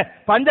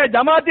இருந்துருவீங்களே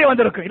ஜமாத்தே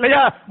வந்திருக்கு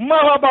இல்லையா, அம்மா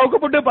பாப்பாவுக்கு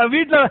போட்டு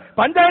வீட்டுல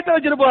பஞ்சாயத்தை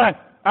வச்சிருப்பாங்க.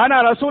 ஆனா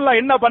ரசூல்லா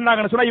என்ன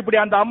பண்ணாங்கன்னு சொன்னா, இப்படி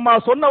அந்த அம்மா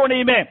சொன்ன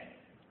உடனேயுமே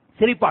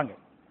சிரிப்பாங்க.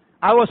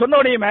 அவ சொன்ன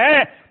உடனேயுமே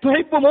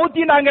துஹிப்பு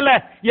மௌத்தினாங்கல்ல,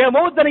 என்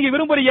மௌத்தை நீங்க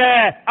விரும்புறீங்க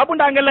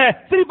அப்படின்னாங்கல்ல,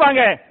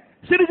 சிரிப்பாங்க.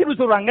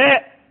 சிரிச்சு சொல்றாங்க,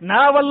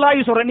 நான்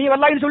வல்லாஹி சொல்றேன், நீ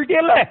வல்லாஹி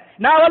சொல்லிட்டியல்ல,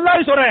 நான்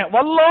வல்லாஹி சொல்றேன்,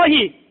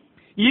 வல்லாஹி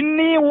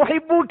இன்னி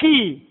உஹிப்புகி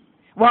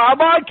வ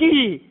அபாகி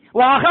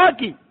வ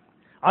அஹாகி,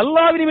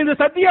 அல்லாஹ்வின் மீது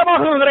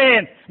சத்தியமாக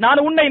சொல்கிறேன்,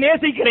 நான் உன்னை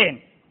நேசிக்கிறேன்,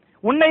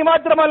 உன்னை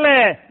மாத்திரமல்ல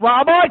வ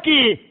அபாகி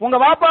உங்க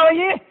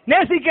வாப்பாவையும்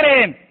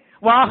நேசிக்கிறேன்,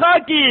 வ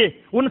அஹாகி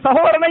உன்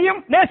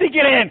சகோதரனையும்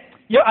நேசிக்கிறேன்.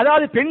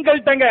 அதாவது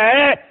பெண்கள் தங்க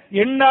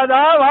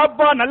என்னதான்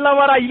வாப்பா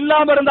நல்லவரா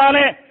இல்லாம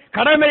இருந்தாலே,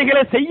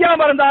 கடமைகளை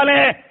செய்யாம இருந்தாலே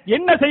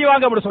என்ன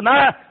செய்வாங்க அப்படி சொன்னா,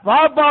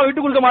 வாப்பா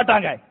விட்டு கொடுக்க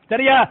மாட்டாங்க.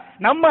 சரியா,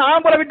 நம்ம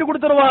ஆம்பளை விட்டு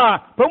கொடுத்துருவான்,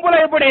 பொம்பளை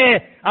எப்படி,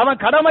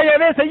 அவன்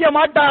கடமையவே செய்ய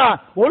மாட்டான்,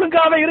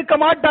 ஒழுங்காவே இருக்க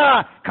மாட்டான்.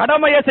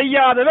 கடமையை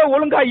செய்யாதவே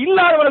ஒழுங்கா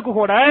இல்லாதவனுக்கு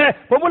கூட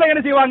பொம்பளை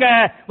என்ன செய்வாங்க,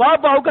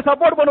 வாப்பாவுக்கு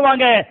சப்போர்ட்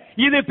பண்ணுவாங்க.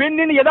 இது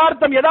பெண்ணின்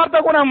யதார்த்தம்,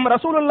 யதார்த்த குணம்.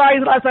 ரசூலுல்லாஹி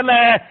ஸல்லல்லாஹு அலைஹி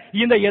வஸல்லம்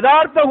இந்த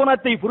யதார்த்த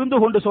குணத்தை புரிந்து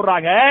கொண்டு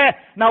சொல்றாங்க,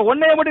 நான்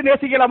உன்னைய மட்டும்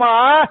நேசிக்கலாமா,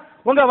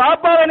 உங்க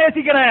வாப்பாவை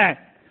நேசிக்கிறேன்,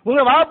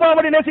 உங்க வாப்பா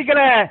மட்டும்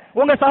நேசிக்கிறேன்,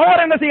 உங்க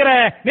சகோதரன் என்ன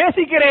செய்கிறேன்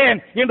நேசிக்கிறேன்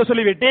என்று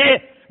சொல்லிவிட்டு,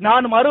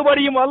 நான்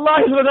மறுபடியும்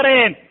அல்லாஹ்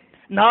சொல்கிறேன்,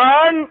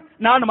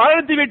 நான்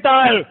மரணித்து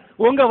விட்டால்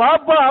உங்க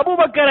வாப்பா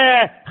அபூபக்கரை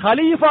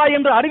ஹலீஃபா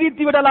என்று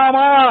அறிவித்து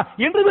விடலாமா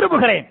என்று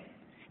விரும்புகிறேன்.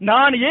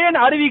 நான் ஏன்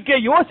அறிவிக்க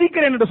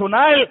யோசிக்கிறேன் என்று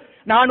சொன்னால்,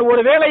 நான்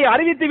ஒரு வேளை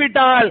அறிவித்து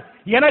விட்டால்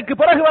எனக்கு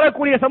பிறகு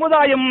வரக்கூடிய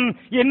சமுதாயம்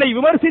என்னை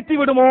விமர்சித்து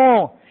விடுமோ,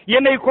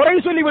 என்னை குறை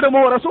சொல்லி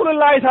விடுமோ.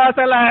 ரசூலுல்லாஹி ஸல்லல்லாஹு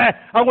அலைஹி வஸல்லம்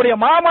அவங்களுடைய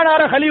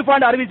மாமனார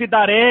ஹலீஃபான்னு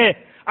அறிவிச்சிட்டாரு,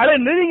 அதை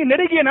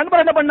நெருங்கிய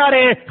நண்பர் என்ன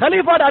பண்ணாரு,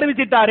 கலீஃபா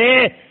அறிவிச்சிட்டாரு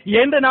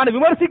என்று நான்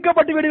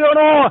விமர்சிக்கப்பட்டு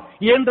விடுவேனோ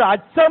என்ற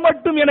அச்சம்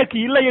மட்டும் எனக்கு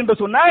இல்லை என்று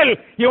சொன்னால்,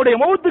 என்னுடைய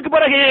மௌத்துக்கு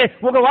பிறகு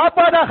உங்க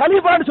வாப்பா தான்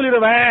கலீஃபான்னு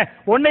சொல்லிடுவேன்,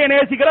 உன்னைய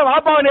நேசிக்கிற,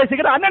 வாப்பாவை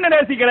நேசிக்கிற, அண்ணனை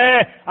நேசிக்கிற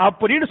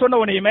அப்படின்னு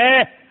சொன்ன உடனேயுமே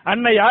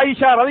அன்னை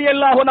ஆயிஷா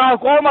ரலியல்லாஹு அன்ஹா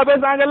கோமா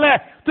பேசுறாங்கல்ல,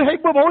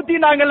 துஹிப்பு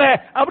மௌத்தினாங்கல்ல,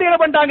 அப்படி என்ன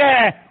பண்ணிட்டாங்க,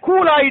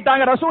 கூல்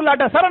ஆயிட்டாங்க,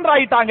 ரசூலுல்லாஹ்ட்ட சரண்டர்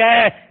ஆயிட்டாங்க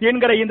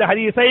என்கிற இந்த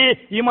ஹதீஸை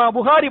இமாம்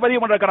புகாரி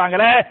பதிவு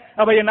பண்ணிருக்காங்களே.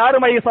 அப்ப என்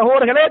அருமை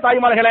சகோதரர்களே,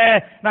 தாய்மார்களே,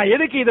 நான்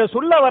எதுக்கு இதை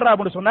சொல்ல வர்றேன்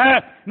அப்படின்னு சொன்ன,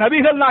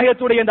 நபிகள்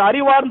நாயகத்துடைய இந்த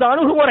அறிவார்ந்த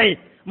அணுகுமுறை,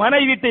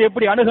 மனைவிட்டு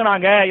எப்படி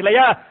அணுகுனாங்க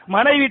இல்லையா,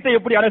 மனைவிட்டு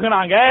எப்படி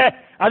அணுகுனாங்க,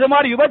 அது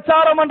மாதிரி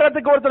விபச்சாரம்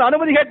பண்றதுக்கு ஒருத்தர்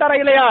அனுமதி கேட்டாரா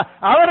இல்லையா,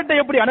 அவர்கிட்ட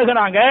எப்படி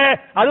அணுகுனாங்க,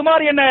 அது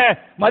மாதிரி என்ன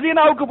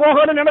மதீனாவுக்கு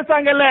போகணும்னு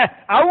நினைச்சாங்கல்ல,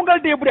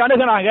 அவங்கள்ட்ட எப்படி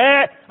அணுகுனாங்க,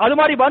 அது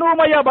மாதிரி பனு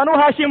உமையா பனு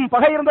ஹாஷிம்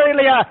பகை இருந்தது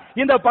இல்லையா,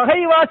 இந்த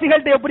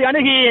பகைவாசிகள்ட்ட எப்படி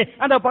அணுகி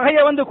அந்த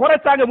பகையை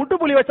குறைச்சாங்க,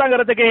 முட்டுப்புள்ளி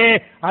வச்சாங்கிறதுக்கு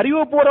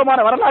அறிவுபூர்வமான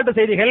வரலாற்று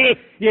செய்திகள்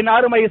என்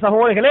அருமை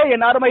சகோதரர்களே,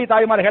 என் அருமை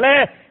தாய்மார்களே.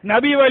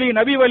 நபி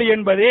வழி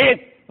என்பது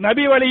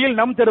நபி வழியில்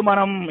நம்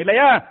திருமணம்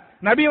இல்லையா,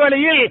 நபி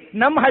வழியில்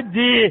நம்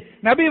ஹஜ்ஜி,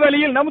 நபி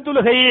வழியில் நம்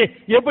தொழுகை,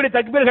 எப்படி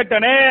தக்பீர்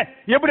கட்டனே,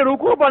 எப்படி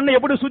ருக்கு பண்ணு,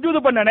 எப்படி சுஜூது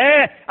பண்ணனே,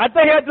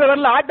 அத்தஹியாத்துல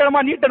வரல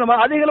ஆட்டணுமா நீட்டணுமா,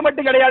 அதுகள்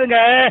மட்டும் கிடையாதுங்க.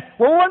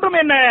 ஒவ்வொன்றும்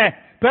என்ன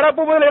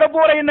பிறப்பு முதல் இறப்பு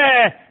வரை என்ன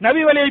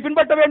நபி வழியை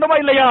பின்பற்ற வேண்டுமா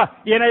இல்லையா?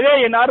 எனவே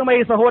என் அருமை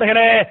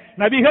சகோதரர்களே,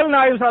 நபிகள்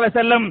நாயகம் ஸல்லல்லாஹு அலைஹி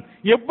வஸல்லம்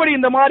எப்படி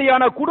இந்த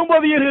மாதிரியான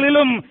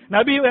குடும்பவியல்களிலும்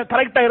நபி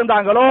கரெக்டா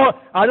இருந்தாங்களோ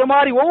அது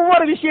மாதிரி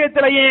ஒவ்வொரு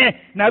விஷயத்திலேயும்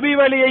நபி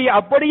வழியை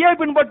அப்படியே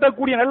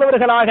பின்பற்றக்கூடிய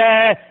நல்லவர்களாக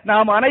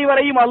நாம்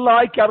அனைவரையும்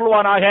அல்லாஹ் ஆக்கி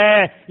அருள்வானாக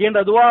என்ற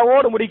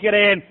துஆவோடு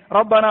முடிக்கிறேன்.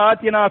 ரப்பனா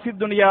ஆத்தினா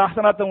ஃபித் துன்யா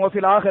ஹஸனத்தன் வ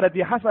ஃபில்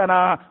ஆখিরাতি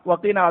ஹஸனா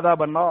வ கினா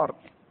அஸாபன் நார்.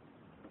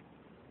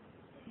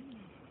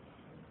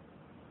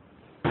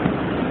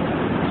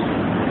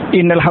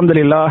 இன்னல்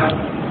ஹம்துலில்லாஹ்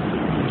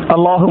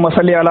اللهم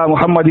صل على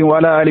محمد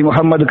وعلى ال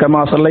محمد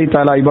كما صليت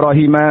على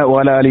ابراهيم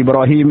وعلى ال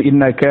ابراهيم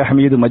انك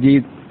حميد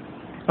مجيد.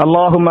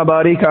 اللهم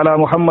بارك على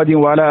محمد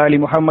وعلى ال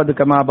محمد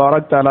كما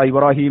باركت على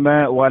ابراهيم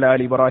وعلى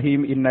ال ابراهيم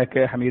انك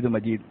حميد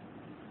مجيد.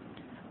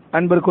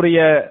 அன்பிற்குரிய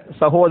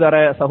சகோதர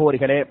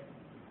சகோதரிகளே,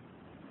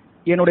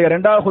 என்னுடைய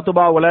இரண்டாவது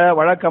குத்துபாவுல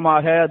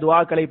வழக்கமாக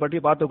துஆக்களை பற்றி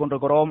பார்த்துக்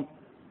கொண்டிருக்கிறோம்.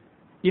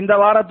 இந்த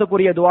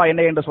வாரத்துக்குரிய துஆ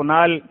என்ன என்று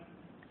சொன்னால்,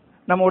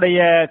 நம்முடைய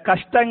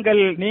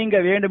கஷ்டங்கள் நீங்க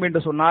வேண்டும்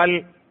என்று சொன்னால்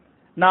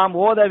நாம்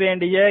ஓத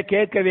வேண்டிய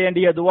கேட்க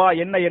வேண்டிய துஆ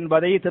என்ன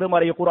என்பதை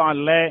திருமறை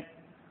குர்ஆன்ல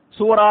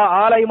சூரா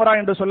ஆல இம்ரான்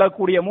என்று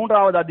சொல்லக்கூடிய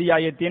 3வது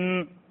அத்தியாயத்தின்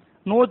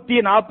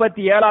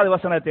 147வது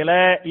வசனத்தில்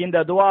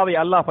இந்த துஆவை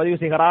அல்லாஹ் பதிவு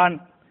செய்கிறான்.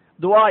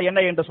 துஆ என்ன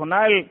என்று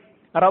சொன்னால்,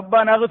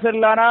 ரப்பனா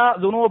இக்ஃபிர் லனா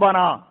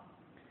ذுனூபனா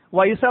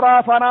வ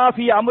இஸ்ராஃபனா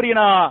ஃபீ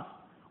அம்ரினா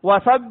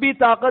வ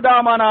ஸப்பித்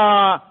அக்தாமனா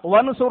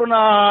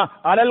வன்சுர்னா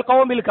அலல்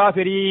கௌமில்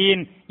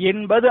காஃபிரீன்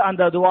என்பது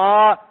அந்த துஆ.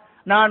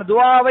 நான்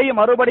துஆவை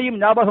மறுபடியும்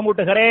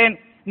ஞாபகமூட்டுகிறேன்.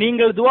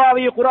 நீங்கள்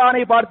துஆவை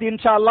குர்ஆனை பார்த்து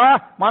இன்ஷா அல்லாஹ்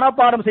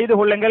மனப்பாடம் செய்து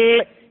கொள்ளுங்கள்.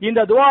 இந்த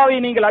துஆவை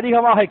நீங்கள்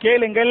அதிகமாக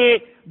கேளுங்கள்.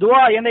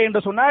 துஆ என்ன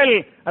என்று சொன்னால்,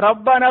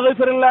 ரப்பனா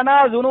இக்ஃபிர் லனா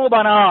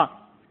ذுனூபனா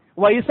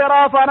வ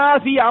இஸ்ராஃபனா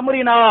ஃபீ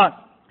அம்ரினா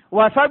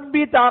வ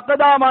ஸப்பித்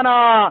அக்தாமனா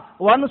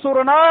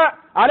வன்சுர்னா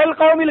அலல்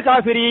கௌமில்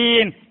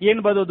காஃபிரீன்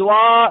என்பது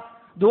துஆ.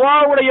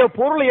 துஆவுடைய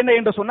பொருள் என்ன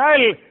என்று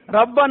சொன்னால்,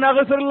 ரப்பனா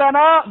இக்ஃபிர்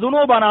லனா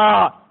ذுனூபனா,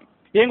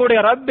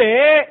 எங்களுடைய ரப்பே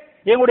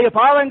எங்களுடைய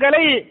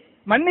பாவங்களை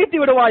மன்னித்து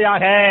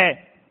விடுவாயாக.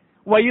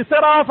 வ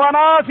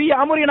இஸ்ராஃபனா ஃபீ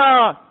அம்ரினா,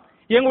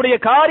 எங்களுடைய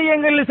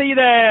காரியங்களில்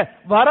செய்த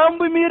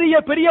வரம்பு மீறிய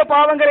பெரிய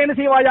பாவங்களை என்ன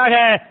செய்வாயாக,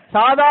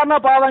 சாதாரண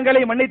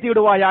பாவங்களை மன்னித்து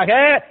விடுவாயாக,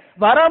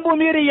 வரம்பு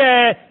மீறிய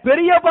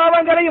பெரிய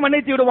பாவங்களை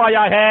மன்னித்து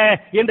விடுவாயாக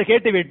என்று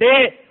கேட்டுவிட்டு,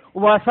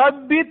 வ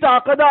ஸப்பித்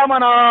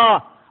அக்தாமனா,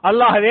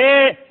 அல்லாஹ்வே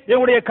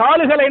எங்களுடைய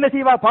கால்களை என்ன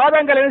செய்வா,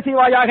 பாதங்களை என்ன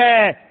செய்வாயாக,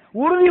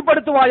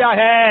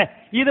 உறுதிப்படுத்துவாயாக.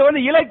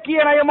 இது இலக்கிய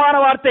நயமான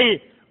வார்த்தை.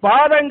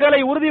 பாதங்களை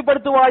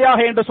உறுதிப்படுத்துவாயாக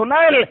என்று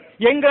சொன்னால்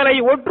எங்களை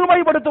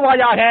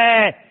ஒற்றுமைப்படுத்துவாயாக,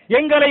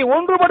 எங்களை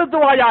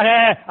ஒன்றுபடுத்துவாயாக.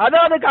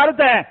 அதாவது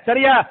அர்த்தம்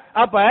சரியா?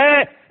 அப்ப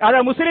அத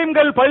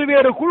முஸ்லிம்கள்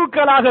பல்வேறு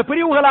குழுக்களாக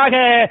பிரிவுகளாக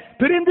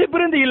பிரிந்து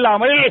பிரிந்து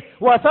இல்லாமல்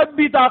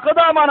வஸப்பித்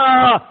அக்தாமனா,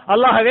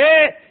 அல்லாஹ்வே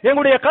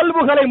எங்களுடைய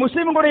கல்புகளை,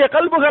 முஸ்லிம்களுடைய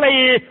கல்புகளை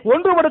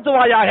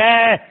ஒன்றுபடுத்துவாயாக.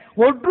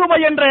 ஒற்றுமை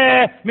என்ற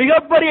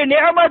மிகப்பெரிய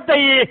நியமத்தை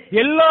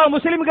எல்லா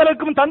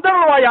முஸ்லிம்களுக்கும்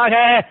தந்தருவாயாக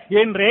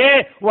என்று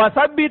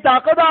வஸப்பித்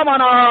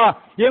அக்தாமனா,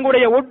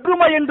 எங்களுடைய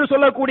ஒற்றுமை என்று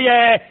சொல்லக்கூடிய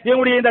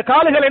எங்களுடைய இந்த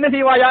கால்கள் என்ன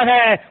செய்வாயாக,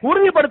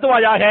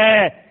 உறுதிப்படுத்துவாயாக.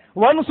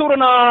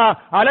 வன்சுர்னா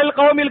அலல்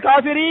கௌமில்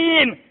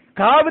காஃபிரீன்,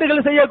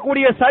 காவிர்கள்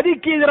செய்யக்கூடிய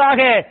சதிக்கு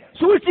எதிராக,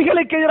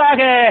 சூழ்ச்சிகளுக்கு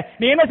எதிராக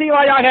நீ என்ன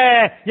செய்வாயாக,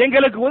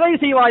 எங்களுக்கு உதவி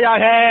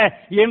செய்வாயாக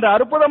என்ற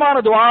அற்புதமான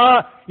துஆ.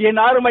 என்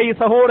அருமை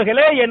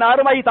சகோதரர்களே, என்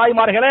அருமை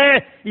தாய்மார்களே,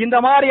 இந்த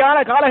மாதிரியான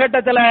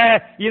காலகட்டத்தில்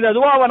இந்த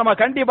துஆவை நம்ம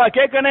கண்டிப்பா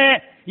கேட்கணும்.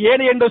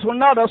 ஏன் என்று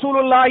சொன்னால்,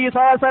 ரசூலுல்லாஹி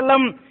ஸல்லல்லாஹு அலைஹி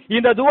வஸல்லம்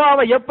இந்த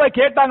துஆவை எப்ப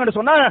கேட்டாங்கன்னு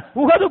சொன்னா,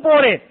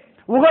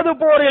 உஹது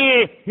போரில்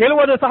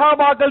 70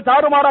 சஹாபாக்கள்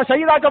தாறுமாறா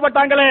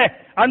ஷஹீதாக்கப்பட்டாங்களே,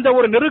 அந்த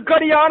ஒரு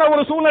நெருக்கடியான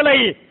ஒரு சூழ்நிலை,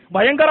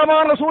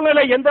 பயங்கரமான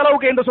சூழ்நிலை. எந்த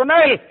அளவுக்கு என்று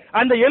சொன்னால்,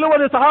 அந்த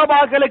 70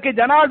 சஹாபாக்களுக்கு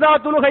ஜனாசா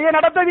தொழுகையை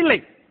நடத்தவில்லை.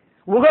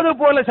 உஹது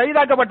போர்ல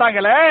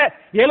ஷஹீதாக்கப்பட்டாங்களே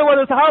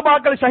 70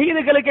 சஹாபாக்கள்,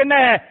 ஷஹீதுகளுக்கு என்ன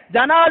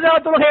ஜனாசா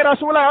தொழுகை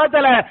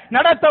ரசூலுல்லாஹ்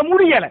நடத்த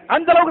முடியல.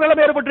 அந்த அளவுக்கு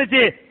நிலைமை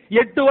ஏற்பட்டுச்சு.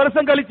 8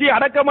 வருஷம் கழிச்சு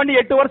அடக்கம் பண்ணி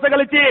 8 வருஷம்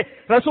கழிச்சு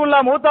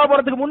ரசூலுல்லாஹ் மௌத்தா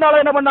போறதுக்கு முன்னால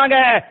என்ன பண்ணாங்க,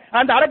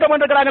 அந்த அடக்கம்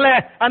பண்ணிருக்காங்களே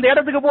அந்த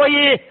இடத்துக்கு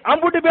போய்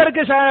அம்புட்டு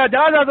பேருக்கு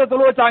ஜனாஸா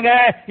தொழு வச்சாங்க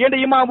என்று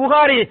இமாம்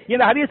புகாரி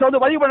இந்த ஹதீஸ்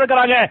பதிவு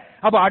பண்ணிருக்காங்க.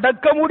 அப்ப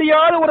அடக்க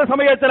முடியாத ஒரு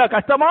சமயத்துல,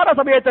 கஷ்டமான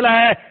சமயத்துல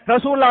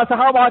ரசூலுல்லாஹ்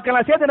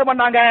சஹாபாக்கள் சேர்த்து என்ன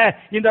பண்ணாங்க,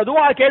 இந்த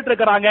துஆ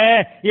கேட்டிருக்கிறாங்க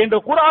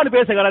என்று குர்ஆன்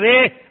பேசுகிறது.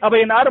 அப்ப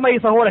என் அருமை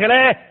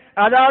சகோதரர்களே,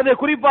 அதாவது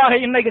குறிப்பாக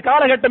இன்னைக்கு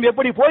காலகட்டம்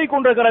எப்படி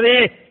போய்கொண்டிருக்கிறது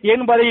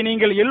என்பதை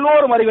நீங்கள்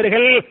எல்லோரும்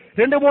அறிவீர்கள்.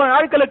 2-3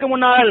 நாட்களுக்கு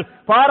முன்னால்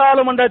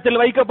பாராளுமன்றத்தில்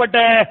வைக்கப்பட்ட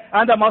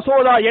அந்த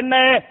மசோதா என்ன,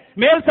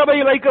 மேல்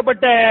சபையில்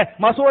வைக்கப்பட்ட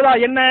மசோதா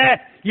என்ன,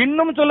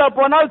 இன்னும் சொல்ல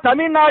போனால்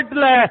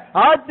தமிழ்நாட்டில்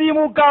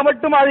அதிமுக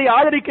மட்டும் அதை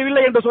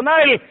ஆதரிக்கவில்லை என்று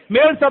சொன்னால்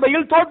மேல்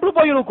சபையில் தோற்று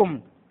போயிருக்கும்.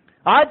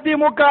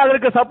 அதிமுக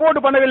அதற்கு சப்போர்ட்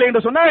பண்ணவில்லை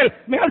என்று சொன்னால்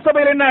மேல்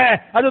சபையில் என்ன,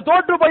 அது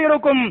தோற்று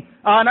போயிருக்கும்.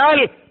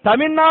 ஆனால்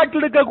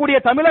தமிழ்நாட்டில் இருக்கக்கூடிய,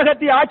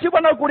 தமிழகத்தை ஆட்சி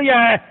பண்ணக்கூடிய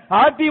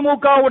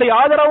அதிமுகவுடைய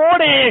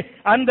ஆதரவோடு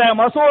அந்த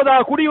மசோதா,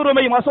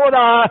 குடியுரிமை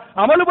மசோதா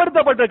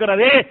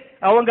அமல்படுத்தப்பட்டிருக்கிறது.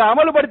 அவங்க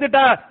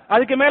அமல்படுத்திட்டா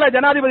அதுக்கு மேல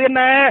ஜனாதிபதி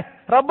என்ன,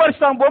 ரப்பர்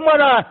ஸ்டாம்ப் பொம்மை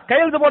தான்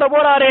கையெழுத்து போட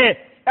போறாரு.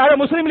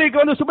 முஸ்லீம் லீக்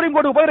சுப்ரீம்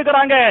கோர்ட்டுக்கு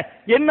போயிருக்கிறாங்க.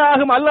 என்ன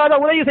ஆகும்,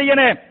 அல்லாத உதவி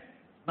செய்யணும்.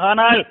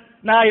 ஆனால்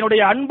நான்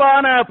என்னுடைய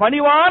அன்பான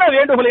பணிவான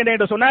வேண்டுகோள் என்ன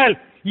என்று சொன்னால்,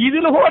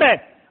 இதில் கூட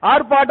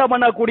ஆர்ப்பாட்டம்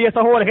பண்ணக்கூடிய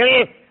சகோதரர்கள்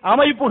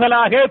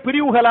அமைப்புகளாக,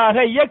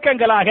 பிரிவுகளாக,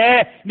 இயக்கங்களாக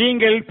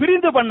நீங்கள்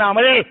பிரிந்து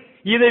பண்ணாமல்,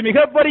 இது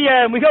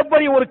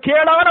மிகப்பெரிய ஒரு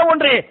கேடான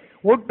ஒன்று,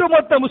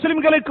 ஒட்டுமொத்த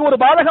முஸ்லிம்களுக்கு ஒரு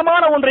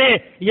பாதகமான ஒன்று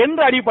என்ற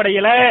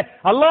அடிப்படையில்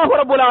அல்லாஹ்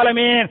ரப்பல்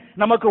ஆலமீன்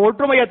நமக்கு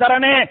ஒற்றுமையை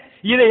தரனே,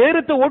 இதை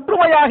எதிர்த்து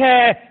ஒற்றுமையாக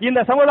இந்த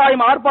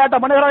சமுதாயம்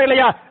ஆர்ப்பாட்டம் பண்ணுகிறோம்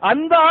இல்லையா,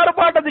 அந்த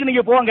ஆர்ப்பாட்டத்துக்கு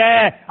நீங்க போங்க,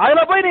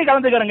 அதுல போய் நீங்க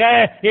கலந்துக்கிறங்க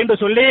என்று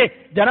சொல்லி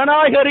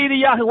ஜனநாயக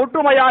ரீதியாக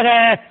ஒற்றுமையாக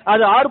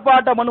அது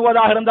ஆர்ப்பாட்டம்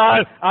பண்ணுவதாக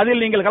இருந்தால்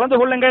அதில் நீங்கள் கலந்து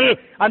கொள்ளுங்கள்.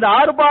 அந்த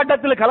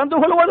ஆர்ப்பாட்டத்தில் கலந்து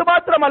கொள்வது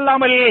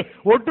மாத்திரமல்லாமல்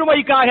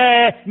ஒற்றுமைக்காக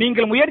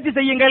நீங்கள் முயற்சி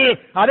செய்யுங்கள்.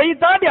 அதை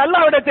தாண்டி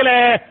அல்லாஹ்விடத்தில்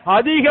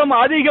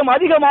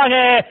அதிகமாக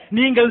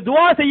நீங்கள்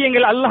துஆ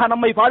செய்யுங்கள். அல்லாஹ்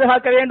நம்மை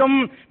பாதுகாக்க வேண்டும்,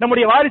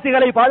 நம்முடைய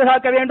வாரிசுகளை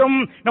பாதுகாக்க வேண்டும்,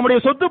 நம்முடைய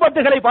சொத்து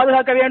பத்துகளை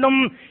பாதுகாக்க வேண்டும்.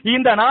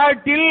 இந்த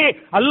நாட்டில்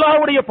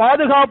அல்லாஹ்வுடைய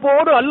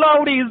பாதுகாப்போடு,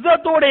 அல்லாஹ்வுடைய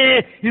இஸ்ஸத்தோடு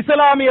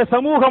இஸ்லாமிய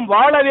சமூகம்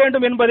வாழ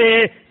வேண்டும் என்பது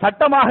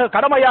சட்டமாக,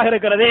 கடமையாக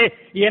இருக்கிறது.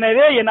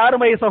 எனவே என்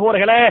அருமை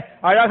சகோதரர்களே,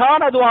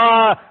 அழகான துஆ,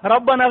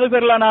 ரப்பனா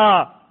இக்ஃபிர் லனா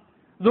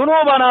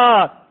ذுனூபனா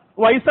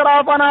வ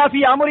இஸ்ராஃபனா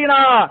ஃபீ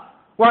அம்ரினா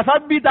வ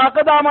ஸப்பித்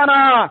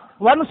அக்தாமனா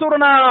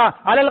வன்சுர்னா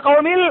அலல்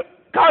கௌமில்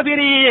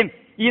காஃபிரீன்.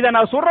 இத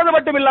நான் சொல்றது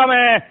மட்டும் இல்லாம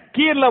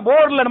கீழ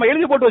போர்டுல நம்ம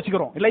எழுதி போட்டு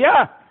வச்சுக்கிறோம் இல்லையா,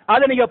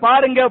 அதை நீங்க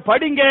பாருங்க,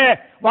 படிங்க.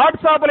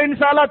 வாட்ஸ்அப்ல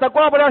இன்ஷா அல்லாஹ்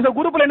தக்வா பிரயாச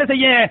குரூப்ல என்ன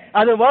செய்ய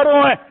அது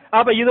வரும்.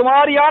 அப்ப இது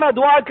மாதிரியான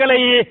துஆக்களை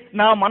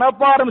நாம்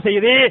மனப்பாடம்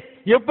செய்து,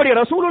 எப்படி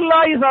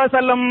ரசூலுல்லாஹி ஸல்லல்லாஹு அலைஹி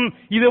வஸல்லம்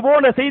இது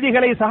போன்ற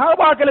செய்திகளை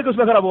சஹாபாக்களுக்கு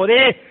சொல்கிற போது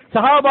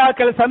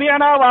சஹாபாக்கள்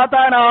சமிஅனா வ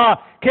அதானா,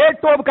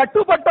 கேட்டோம்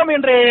கட்டுப்பட்டோம்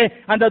என்று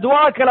அந்த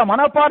துஆக்களை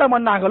மனப்பாடம்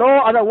பண்ணாங்களோ,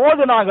 அதை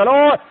ஓதுனாங்களோ,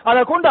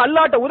 அதை கொண்டு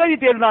அல்லாஹ்ட்ட உதவி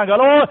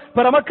தேடினாங்களோ,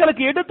 பிற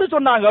மக்களுக்கு எடுத்து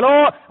சொன்னாங்களோ,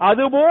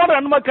 அதுபோல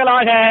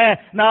நன்மக்களாக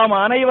நாம்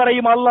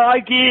அனைவரையும் அல்லாஹ்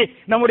ஆக்கி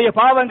நம்முடைய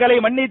பாவங்களை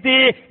மன்னித்து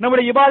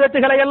நம்முடைய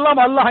இபாதத்துகளை எல்லாம்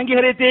அல்லாஹ்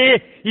அங்கீகரித்து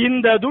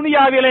இந்த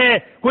துனியாவிலே,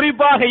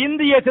 குறிப்பாக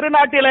இந்திய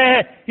திருநாட்டிலே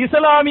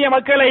இஸ்லாமிய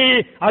மக்களை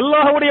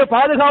அல்லாஹ்வுடைய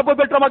பாதுகாப்பு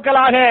பெற்ற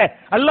மக்களாக,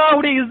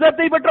 அல்லாஹ்வுடைய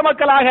இஸ்ஸத்தை பெற்ற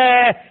மக்களாக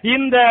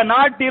இந்த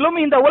நாட்டிலும்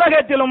இந்த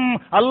உலகத்திலும்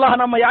அல்லாஹ்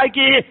நம்மை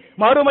ஆக்கி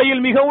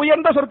மறுமையில் மிக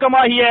உயர்ந்த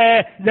சொர்க்கமாகிய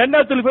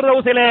ஜன்னத்துல்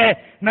ஃபிர்தௌஸிலே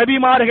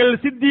நபிமார்கள்,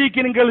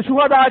 சித்திகீன்கள்,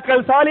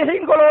 சுஹதாக்கள்,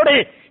 சாலிஹீன்களோடு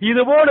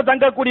இதுபோடு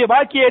தங்கக்கூடிய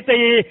பாக்கியத்தை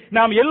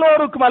நாம்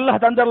எல்லோருக்கும்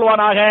அல்லாஹ்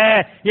தந்தருள்வானாக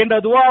என்ற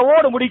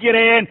துஆவோடு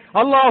முடிக்கிறேன்.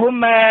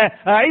 அல்லாஹும்ம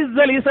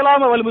அஇஸ்ஸல்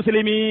இஸ்லாம வல்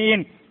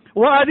முஸ்லிமீன்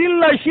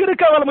وأذل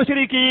الشرك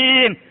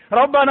والمشركين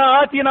ربنا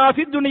آتنا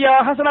في الدنيا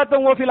حسنة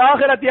وفي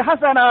الآخرة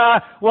حسنة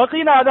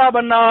وقنا عذاب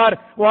النار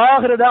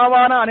وآخر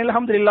دعوانا أن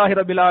الحمد لله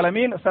رب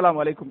العالمين. السلام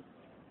عليكم.